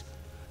place.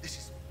 This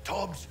is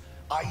tubs,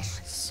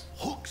 ice,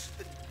 hooks,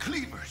 and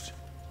cleavers.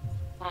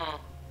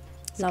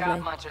 Scout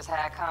Lovely. Muncher's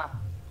hack, huh?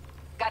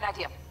 Got an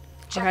idea.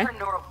 Check Okay. her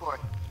neural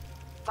cord.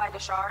 Find a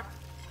shard.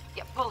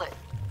 Yeah, pull it.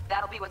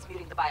 That'll be what's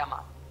muting the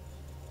biomon.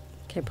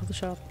 Okay, pull the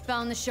shard.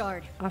 Found the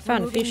shard. I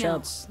found a few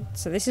shards.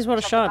 So this is what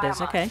a shard is,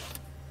 okay.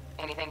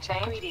 Anything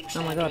change?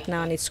 Oh my god,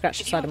 now I need to scratch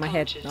the side of my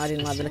head. I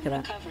didn't like the look of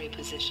that.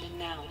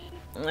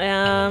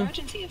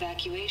 Emergency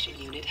evacuation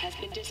unit has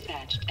been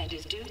dispatched and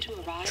is due to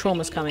arrive.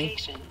 Trauma's coming.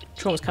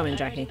 Trauma's coming,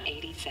 Jackie.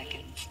 80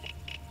 seconds.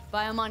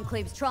 Biomon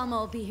claims trauma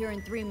will be here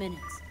in 3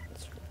 minutes.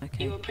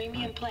 Okay. Your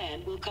premium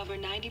plan will cover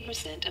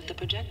 90% of the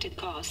projected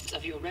costs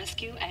of your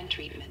rescue and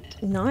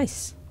treatment.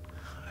 Nice.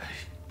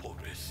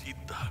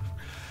 Pobrecita.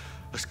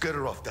 Let's get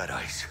her off that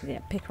ice. Yeah,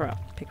 pick her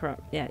up. Pick her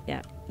up. Yeah.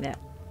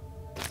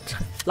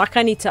 Like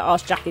I need to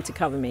ask Jackie to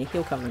cover me.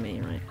 He'll cover me,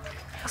 right?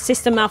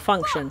 System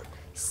malfunction.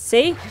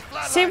 See?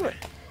 See?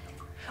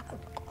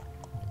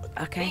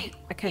 Okay.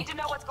 Need to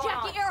know what's going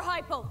Jackie, on. air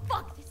hypo.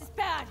 Fuck, this is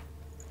bad.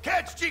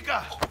 Catch,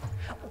 chica!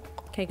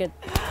 Okay, good.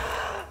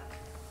 Oh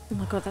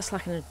my god, that's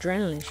like an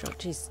adrenaline shot.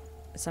 Jeez.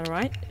 Is that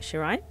right? Is she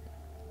right?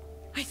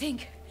 I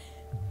think.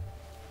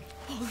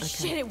 Oh Okay.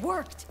 shit, it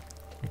worked!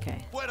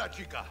 Okay. Fuera,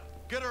 chica.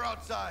 Get her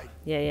outside.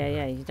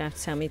 Yeah. You don't have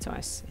to tell me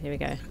twice. Here we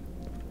go.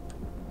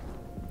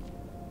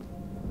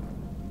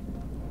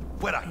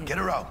 Fuera, get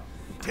her out.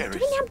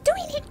 Terrorist. I'm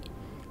doing it!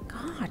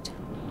 God.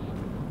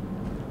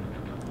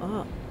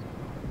 Oh.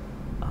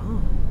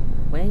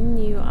 When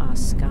you are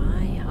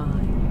sky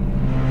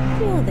high,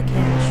 feel the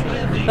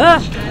chemistry.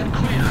 Stand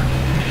clear.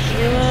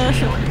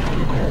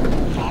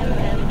 Follow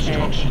all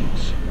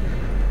instructions.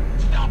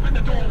 Stop in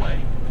the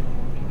doorway.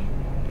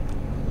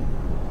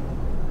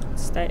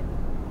 Stay.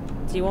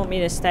 Do you want me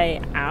to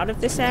stay out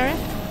of this area?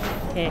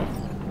 Here.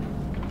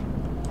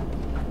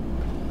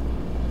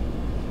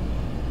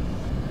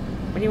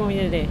 What do you want me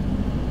to do?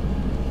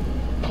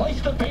 Place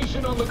the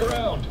patient on the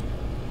ground.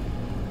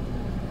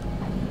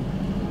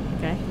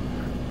 Okay.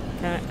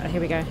 Here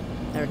we go.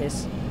 There it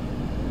is.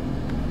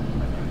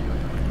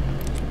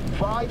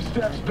 5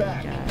 steps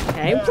back.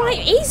 Okay, right,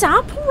 ease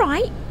up,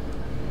 alright.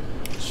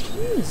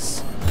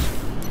 Jeez.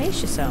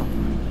 Pace yourself.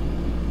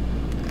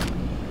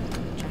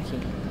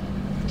 Jackie.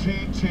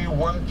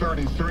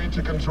 TT-133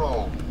 to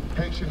control.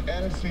 Patient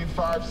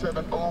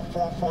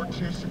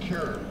NC570442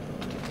 secure.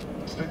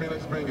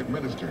 Stimulants being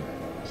administered.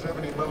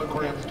 70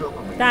 milligrams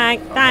dopamine.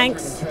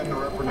 Thanks. 110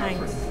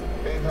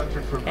 norepinephrine.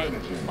 800 for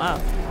Venogen. Wow.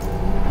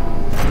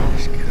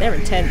 They're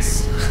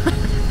intense.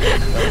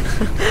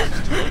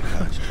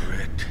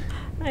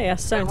 Oh yeah,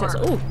 so intense.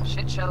 Oh.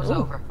 Shit show's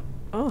over.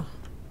 Oh.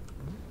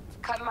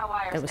 Cutting my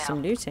wires There was now.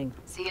 some looting.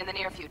 See you in the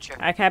near future.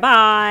 Okay,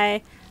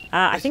 bye.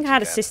 I think I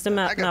had a system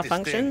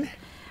malfunction.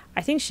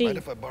 I think she Mind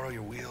if I borrow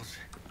your wheels?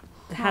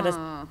 had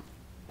a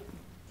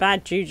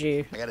bad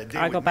juju.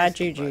 I got bad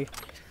juju.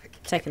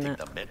 Taking that.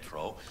 The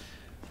metro.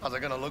 How's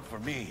it gonna look for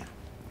me?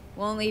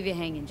 Won't leave you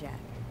hanging, Jack.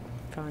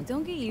 Fine.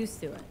 Don't get used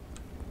to it.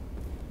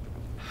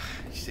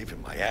 You're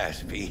saving my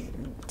ass, V.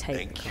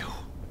 Thank you.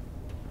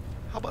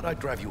 How about I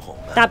drive you home?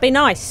 Huh? That'd be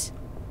nice.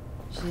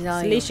 She's It's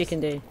all the least you yours. can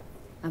do.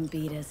 I'm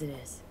beat as it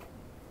is.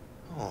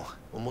 Oh,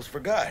 almost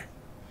forgot.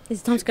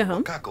 Is it time to go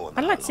home?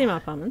 I'd like to see my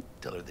apartment.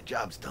 Tell her the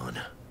job's done.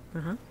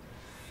 Uh-huh.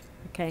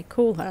 Okay,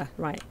 call her.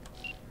 Right.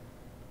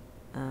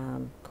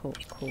 Cool.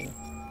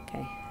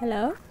 Okay.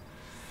 Hello?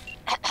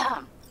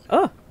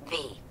 Oh!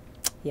 V.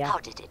 Yeah. How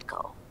did it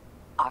go?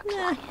 Our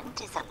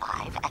client is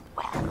alive and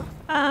well.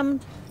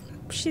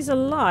 She's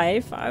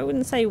alive. I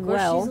wouldn't say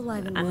well. She's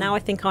alive and well. now I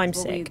think I'm What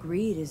we sick.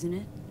 agreed, isn't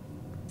it?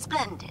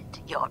 Splendid.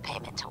 Your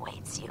payment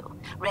awaits you.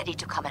 Ready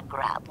to come and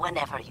grab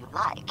whenever you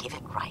like,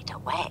 even right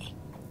away.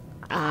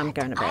 I'm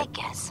going to I bed.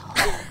 guess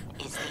home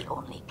is the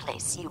only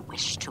place you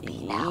wish to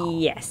be now.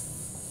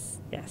 Yes.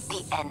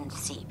 The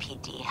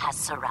NCPD has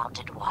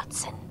surrounded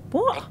Watson.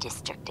 What? The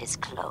district is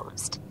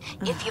closed.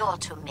 If you're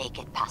to make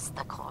it past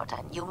the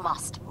cordon, you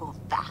must move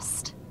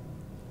fast.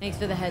 Thanks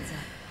for the heads up.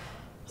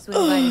 Swing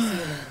by to see you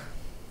later.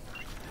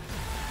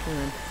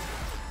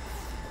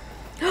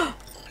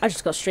 I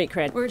just got street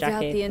cred, Word's Jackie.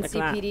 out the Look at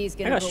that. NCPD is I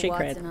gonna got put street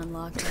Watson cred. on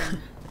lockdown.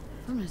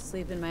 I'm gonna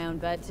sleep in my own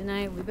bed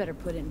tonight. We better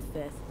put in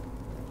 5th.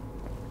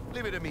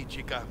 Leave it to me,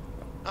 chica.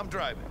 I'm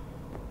driving.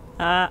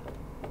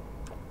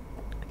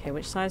 Okay,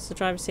 which side's the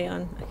driver's seat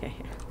on? Okay.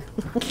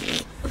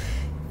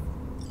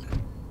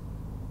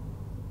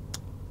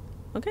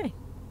 Okay.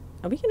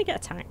 Are we gonna get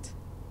attacked?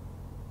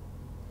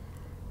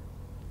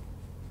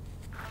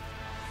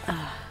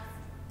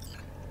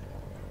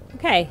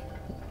 Okay.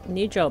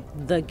 New job.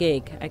 The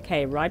gig.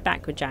 Okay, ride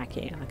back with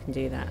Jackie. I can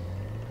do that.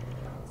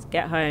 Let's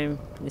get home.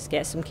 Let's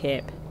get some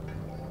kip.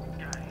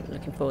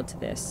 Looking forward to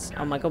this.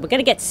 Oh my god, we're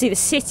gonna get to see the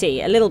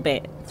city a little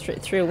bit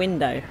through a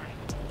window.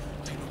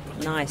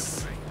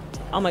 Nice.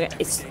 Oh my god,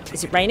 is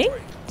it raining?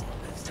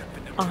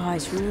 Oh,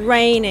 it's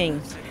raining.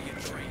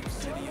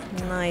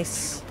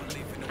 Nice.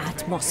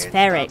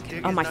 Atmospheric.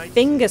 Oh, my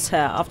fingers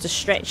hurt after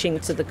stretching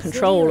to the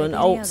control and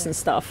alts and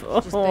stuff.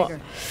 Oh.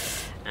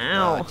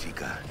 Ow.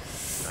 Chica.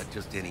 Not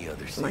just any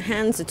other city. My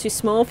hands are too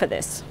small for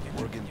this.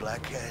 Morgan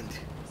Blackhand,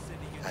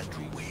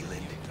 Andrew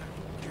Wayland,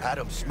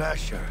 Adam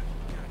Smasher.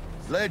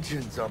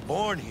 Legends are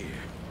born here.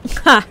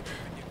 Ha!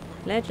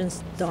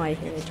 Legends die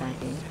here,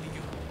 Jackie.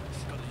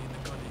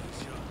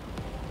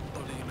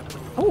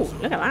 Oh,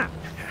 look at that.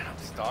 I'm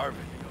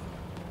starving.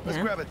 Let's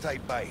grab a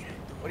tight bite.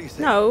 What do you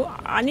say? No,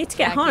 I need to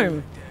get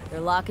home. They're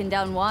locking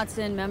down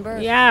Watson,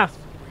 remember? Yeah.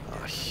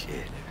 Oh,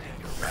 shit.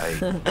 You're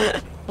right.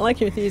 I like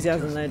your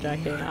enthusiasm though,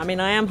 Jackie. I mean,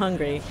 I am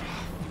hungry.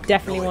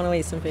 Definitely want to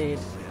eat some food.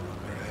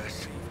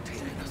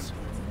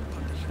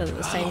 But at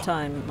the same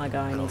time, my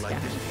guy needs to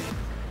get home.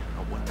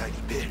 One tiny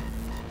bit.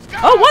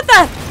 Oh, what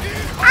the?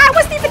 I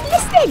wasn't even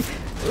listening!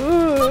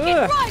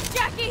 Fucking drive,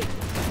 Jackie!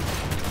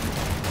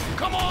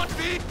 Come on,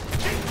 Pete!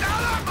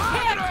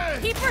 Him!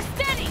 Keep her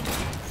steady!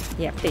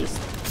 Yeah, please.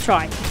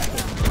 Try.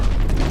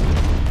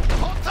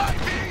 Hold tight,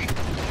 Pete!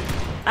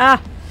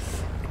 Ah!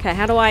 Okay,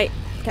 how do I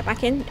get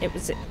back in? I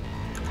thought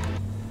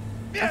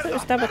it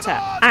was double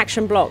tap.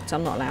 Action blocked.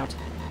 I'm not allowed.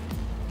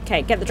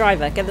 Okay, get the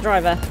driver. Get the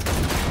driver.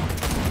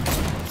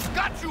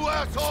 Got you,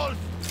 assholes!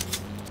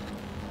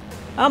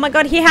 Oh my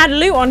god, he had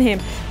loot on him.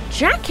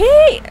 Jackie!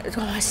 Oh,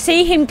 I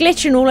see him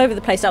glitching all over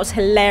the place. That was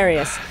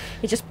hilarious.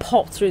 He just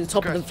popped through the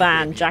top of the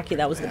van. Jackie,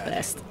 that was the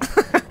best.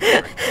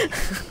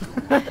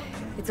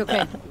 It's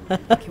okay.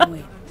 I can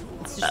wait.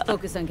 Let's just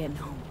focus on getting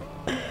home.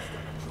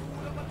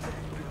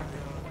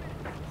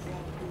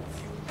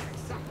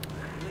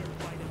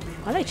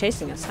 Why are they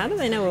chasing us? How do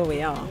they know where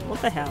we are?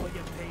 What the hell?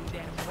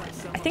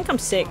 I think I'm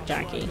sick,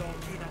 Jackie.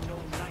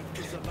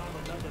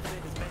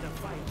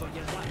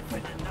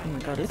 Oh my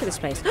god, look at this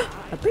place.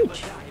 A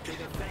bridge!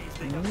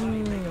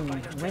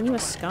 When you were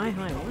sky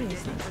high, what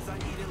is that?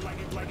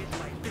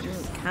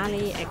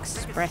 Cali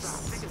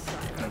Express.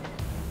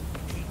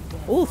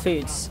 All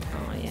foods.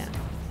 Oh yeah.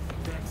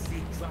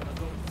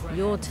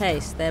 Your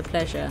taste, their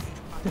pleasure.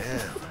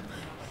 Yeah.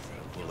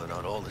 Pulling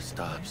out all the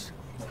stops.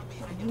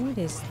 What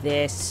is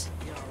this?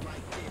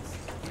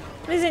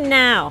 What is it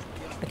now?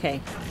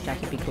 Okay,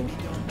 Jackie, be cool.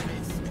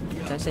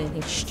 Don't say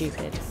anything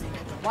stupid.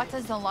 What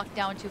does the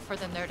lockdown to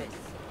further notice?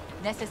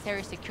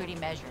 Necessary security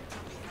measure.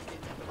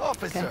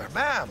 Officer,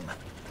 ma'am.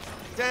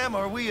 Damn,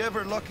 are we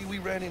ever lucky we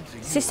ran into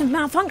you. System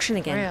malfunction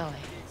again. Really?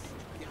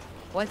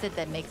 What's it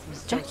that makes me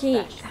so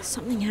Jackie, special?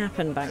 something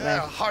happened back there.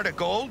 A heart of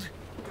gold?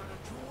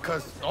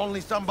 Because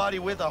only somebody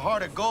with a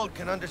heart of gold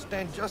can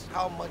understand just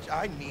how much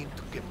I need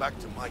to get back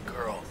to my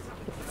girl.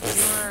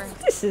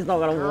 This is not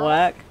gonna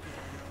work.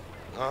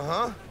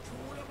 Uh-huh.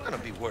 I'm gonna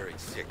be worried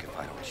sick if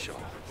I don't show.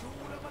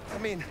 I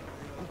mean,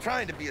 I'm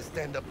trying to be a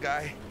stand-up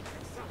guy.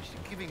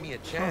 She's giving me a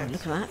chance. Oh,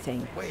 look at that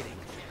thing. Waiting.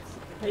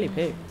 Holy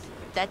poo.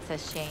 That's a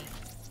shame.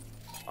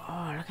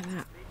 Oh, look at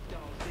that.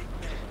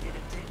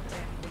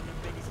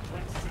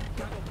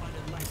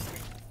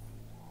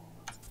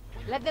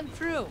 Let them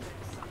through.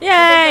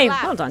 Yay!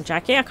 Well done,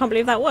 Jackie. I can't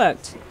believe that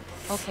worked.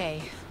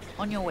 Okay,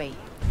 on your way.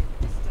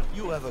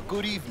 You have a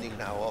good evening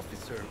now,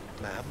 officer,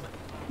 ma'am.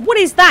 What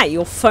is that?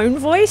 Your phone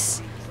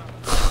voice?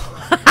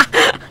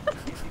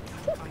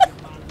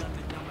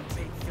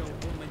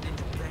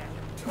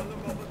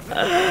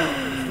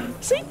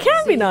 So you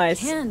can be nice.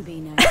 Can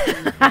be nice.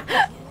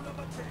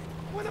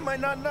 When am I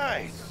not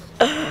nice?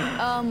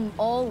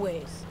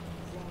 Always.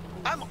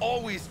 I'm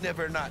always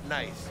never not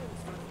nice.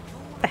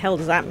 What the hell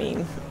does that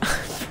mean?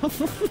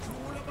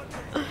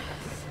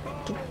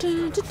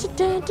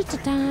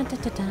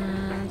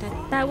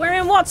 We're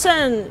in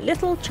Watson,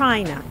 Little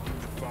China.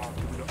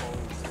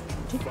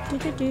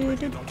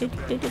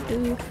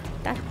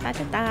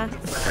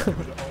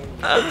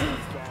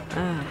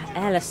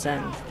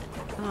 Ellison.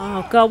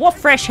 Oh god, what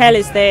fresh hell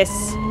is this?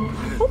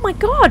 Oh my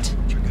god!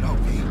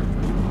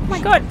 Oh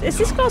my god, is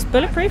this glass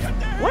bulletproof?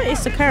 What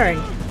is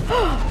occurring?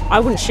 I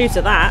wouldn't shoot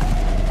at that.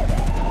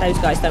 Those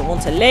guys don't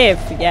want to live,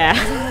 yeah.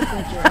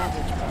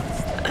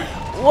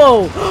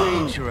 Whoa!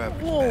 Change your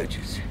average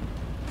badges.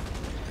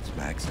 That's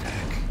max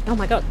tag. Oh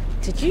my god,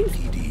 did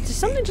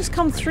something just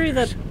come through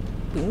the...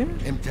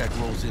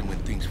 MTAC rolls in when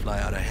things fly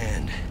out of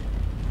hand.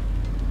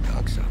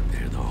 Doc's out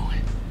there, though.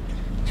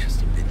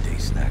 Just a midday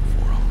snack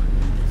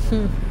for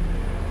him.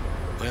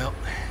 Well,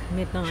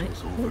 midnight.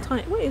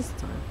 What is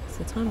the time? It's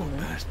the time on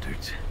there.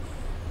 Bastards.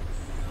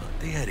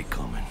 They had it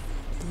coming.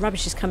 The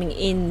rubbish is coming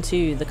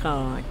into the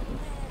car.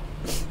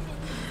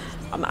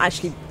 I'm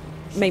actually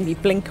made me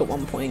blink at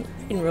one point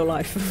in real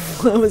life.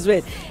 That was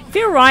weird. If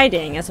you're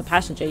riding as a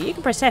passenger, you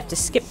can press F to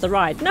skip the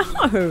ride.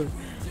 No!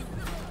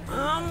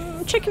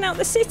 Checking out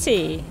the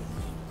city.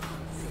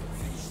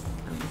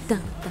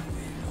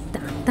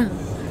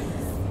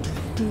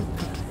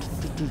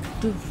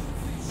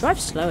 Drive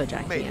slower,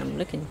 Jackie. I'm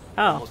looking.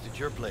 Oh. Almost at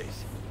your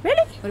place.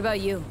 Really? What about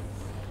you?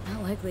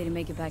 Not likely to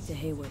make it back to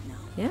Haywood now.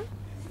 Yeah?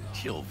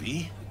 Chill,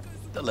 V.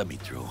 They'll let me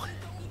through.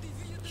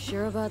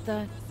 Sure about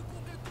that?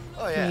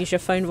 Oh yeah. Can you use your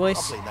phone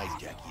voice? I'll play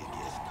nice Jackie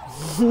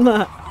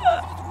again.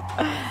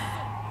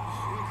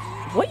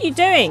 What are you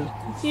doing?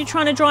 Are you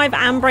trying to drive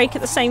and brake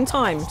at the same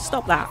time?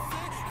 Stop that.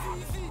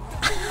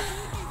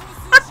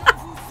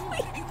 What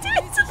are you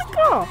doing to the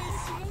car?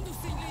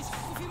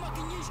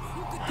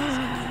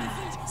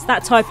 It's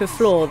that type of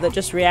flaw that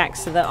just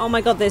reacts to the, oh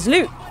my god, there's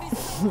loot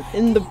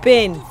in the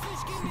bin.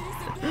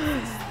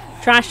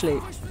 Trash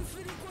loot.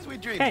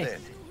 Sweet dreams, Okay.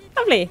 then.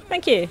 Lovely.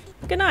 Thank you.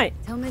 Good night.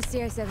 Tell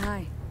Misty I said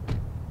hi.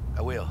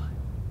 I will.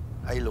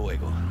 Ahí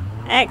luego.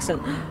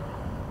 Excellent.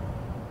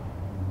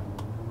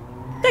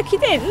 Look, he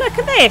did. Look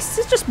at this.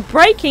 It's just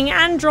braking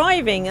and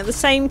driving at the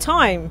same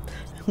time.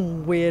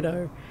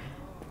 Weirdo.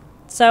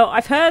 So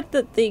I've heard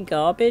that the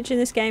garbage in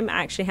this game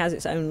actually has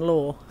its own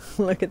law.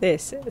 Look at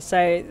this. So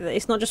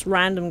it's not just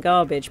random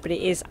garbage, but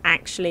it is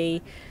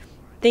actually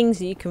things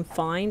that you can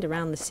find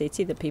around the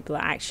city that people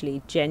are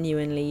actually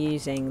genuinely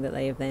using that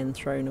they have then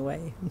thrown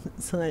away.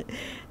 So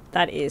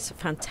that is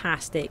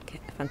fantastic.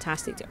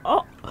 Fantastic.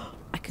 Oh,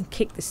 I can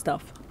kick this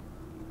stuff.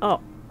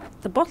 Oh,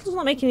 the bottle's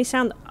not making any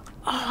sound.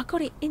 Oh, I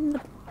got it in the...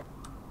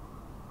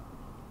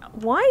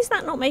 Why is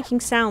that not making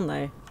sound,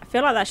 though? I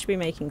feel like that should be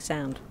making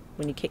sound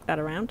when you kick that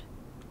around.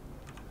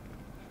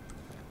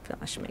 I feel like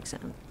that should make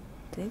sound.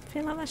 Do you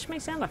feel like that should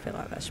make sound? I feel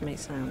like that should make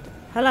sound.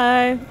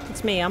 Hello,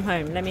 it's me. I'm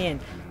home. Let me in.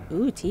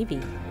 Ooh,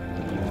 TV.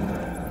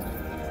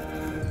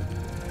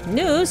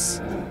 News.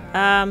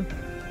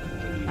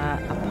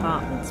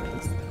 Apartments,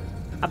 please.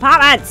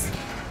 Apartments!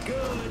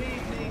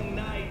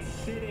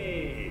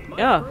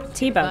 Oh,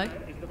 T-Bug.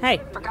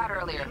 Hey. Forgot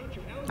earlier.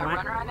 A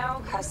runner I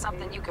know has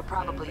something you could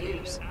probably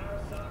use.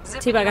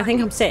 T-Bug, I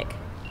think I'm sick.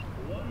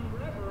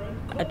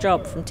 A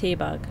job from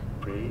T-Bug.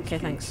 Okay,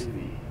 thanks.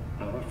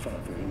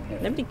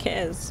 Nobody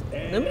cares.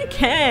 Nobody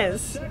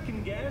cares.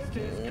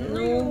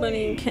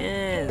 Nobody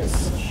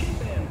cares.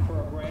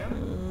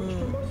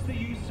 Promotes the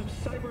use of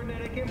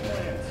cybernetic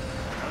implants.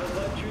 How's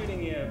life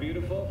treating you,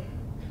 beautiful?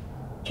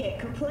 Can't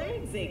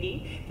complain,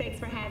 Ziggy. Thanks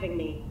for having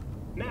me.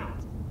 Now,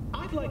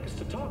 I'd like us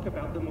to talk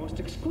about the most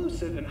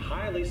exclusive and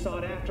highly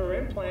sought-after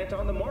implant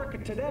on the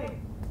market today,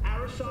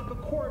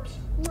 Arasaka Corp's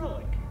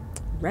Relic.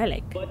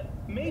 Relic? But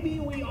maybe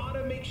we ought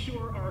to make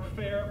sure our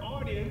fair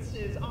audience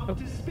is up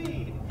to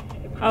speed.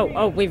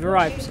 Oh, we've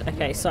arrived.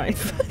 Okay, sorry.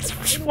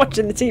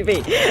 Watching the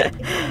TV.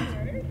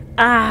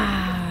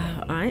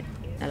 Alright.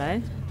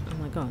 Hello. Oh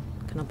my god.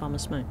 Can I bum a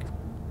smoke?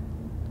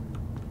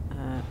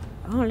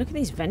 Oh, look at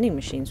these vending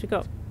machines. We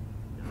got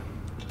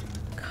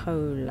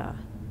cola.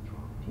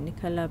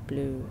 Nicola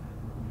Blue.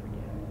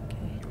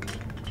 Okay.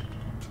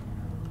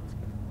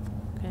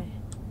 Okay.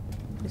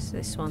 What's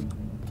this one?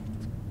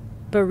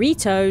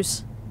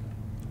 Burritos.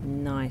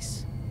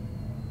 Nice.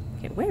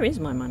 Okay, where is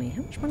my money?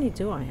 How much money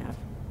do I have?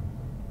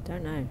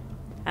 Don't know.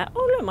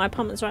 Oh look, my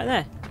apartment's right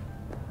there.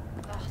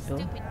 Oh,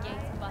 stupid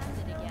gate's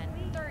busted again.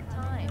 Third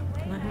time.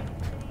 Can I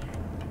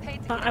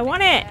have? But I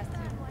want it.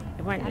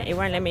 It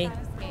won't let me.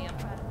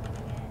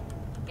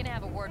 Gonna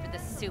have a word with the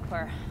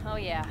super. Oh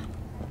yeah.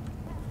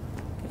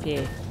 Good for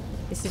you.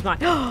 This is my.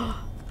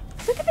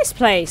 Look at this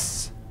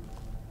place.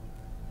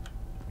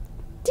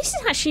 This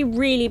is actually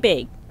really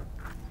big.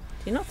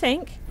 Do you not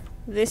think?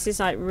 This is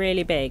like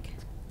really big.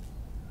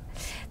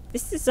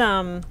 This is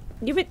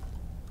you would.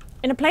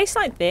 In a place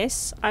like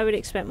this, I would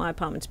expect my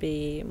apartment to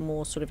be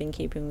more sort of in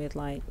keeping with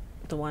like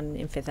the one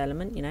in Fifth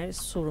Element, you know,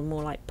 it's sort of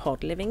more like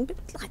pod living, but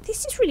like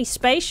this is really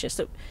spacious.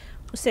 Look,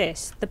 what's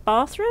this? The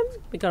bathroom?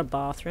 We got a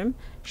bathroom,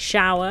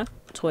 shower,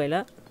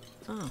 toilet.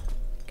 Oh,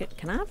 good.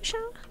 Can I have a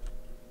shower?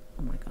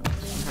 Oh my god, I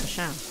can have a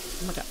shower.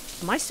 Oh my god,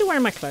 am I still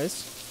wearing my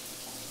clothes?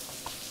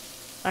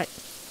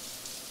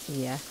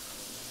 Yeah.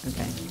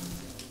 Okay.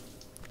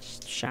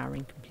 Just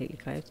showering completely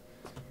clothed.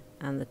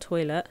 And the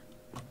toilet.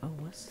 Oh,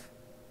 what's...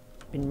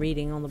 Been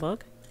reading on the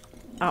bug.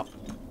 Oh.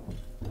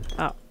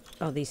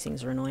 Oh, these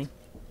things are annoying.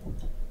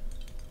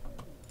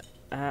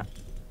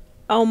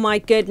 Oh my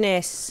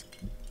goodness.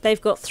 They've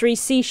got 3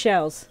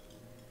 seashells.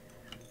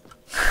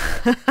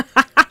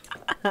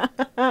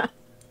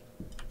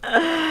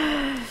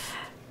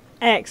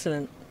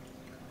 Excellent.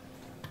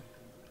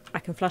 I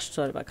can flush the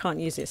toilet, but I can't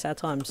use it at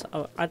times.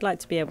 Oh, I'd like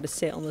to be able to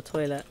sit on the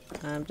toilet.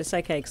 But it's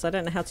okay, because I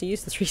don't know how to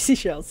use the 3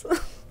 seashells.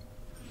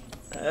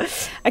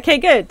 Okay,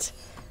 good.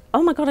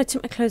 Oh my god, I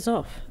took my clothes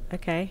off.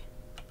 Okay.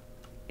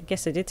 I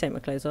guess I did take my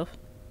clothes off.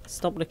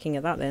 Stop looking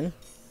at that then.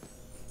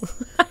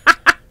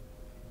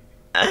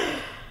 I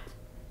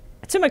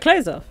took my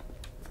clothes off.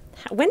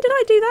 When did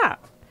I do that?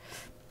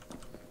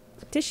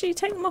 Did she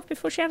take them off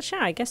before she had a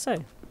shower? I guess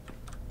so.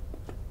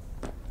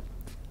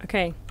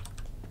 Okay.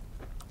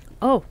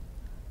 Oh.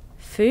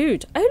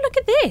 Food. Oh, look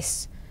at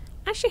this.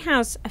 Actually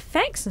has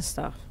effects and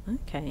stuff.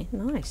 Okay,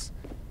 nice.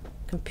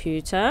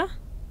 Computer.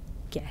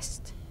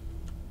 Guest.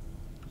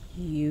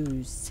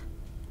 Use.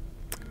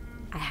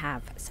 I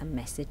have some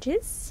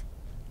messages.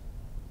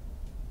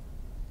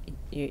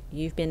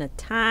 You've been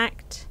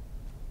attacked.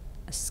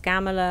 A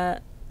scam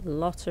alert.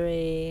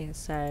 Lottery.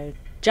 So,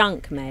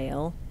 junk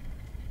mail.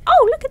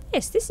 Oh, look at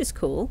this. This is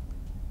cool.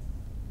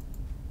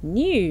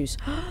 News.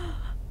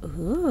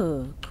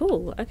 Ooh,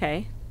 cool.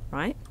 Okay.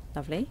 Right.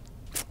 Lovely.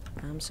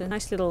 So a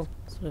nice little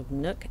sort of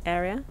nook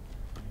area.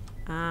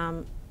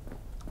 A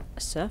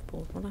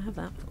surfboard. What do I have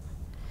that for?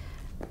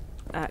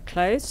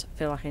 Clothes. I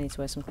feel like I need to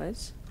wear some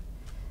clothes.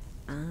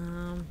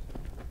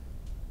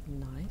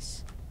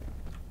 Nice.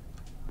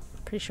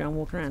 Pretty sure I'm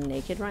walking around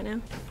naked right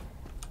now.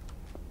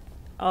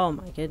 Oh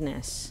my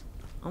goodness.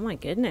 Oh my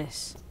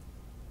goodness.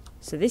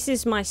 So this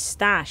is my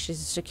stash. It's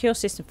a secure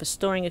system for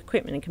storing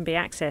equipment and can be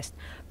accessed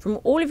from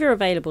all of your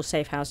available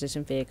safe houses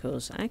and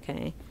vehicles.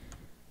 Okay.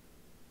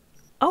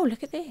 Oh,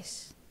 look at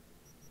this.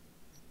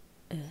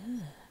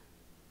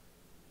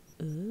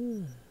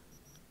 Ooh.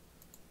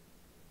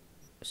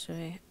 So,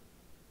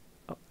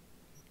 oh,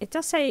 it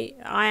does say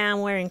I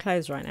am wearing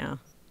clothes right now.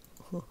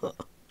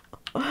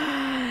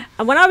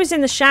 And when I was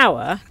in the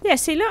shower, yeah,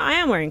 see, look, I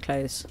am wearing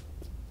clothes.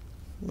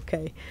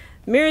 Okay.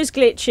 Mirror's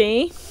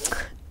glitchy.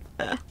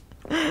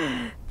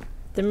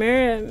 The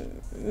mirror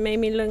made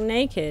me look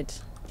naked.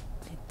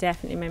 It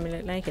definitely made me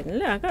look naked. And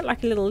look, I got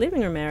like a little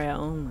living room area.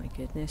 Oh my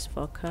goodness,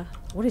 vodka.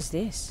 What is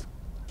this?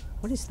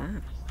 What is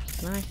that?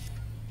 Can I...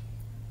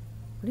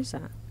 What is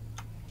that?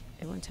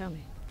 It won't tell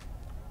me.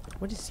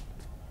 What is...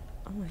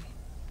 Oh my...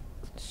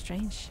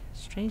 Strange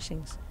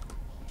things.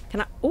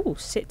 Can I... Oh,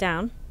 sit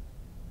down.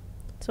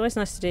 It's always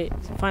nice to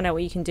find out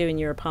what you can do in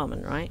your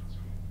apartment, right?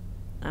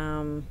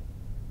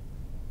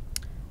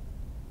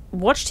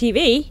 Watch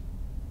TV?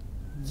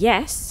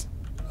 Yes.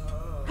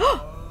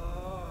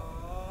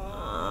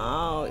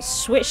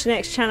 switch to the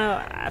next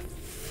channel.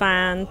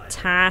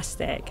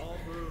 Fantastic.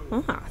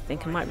 Oh, I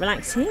think I might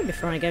relax here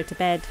before I go to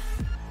bed.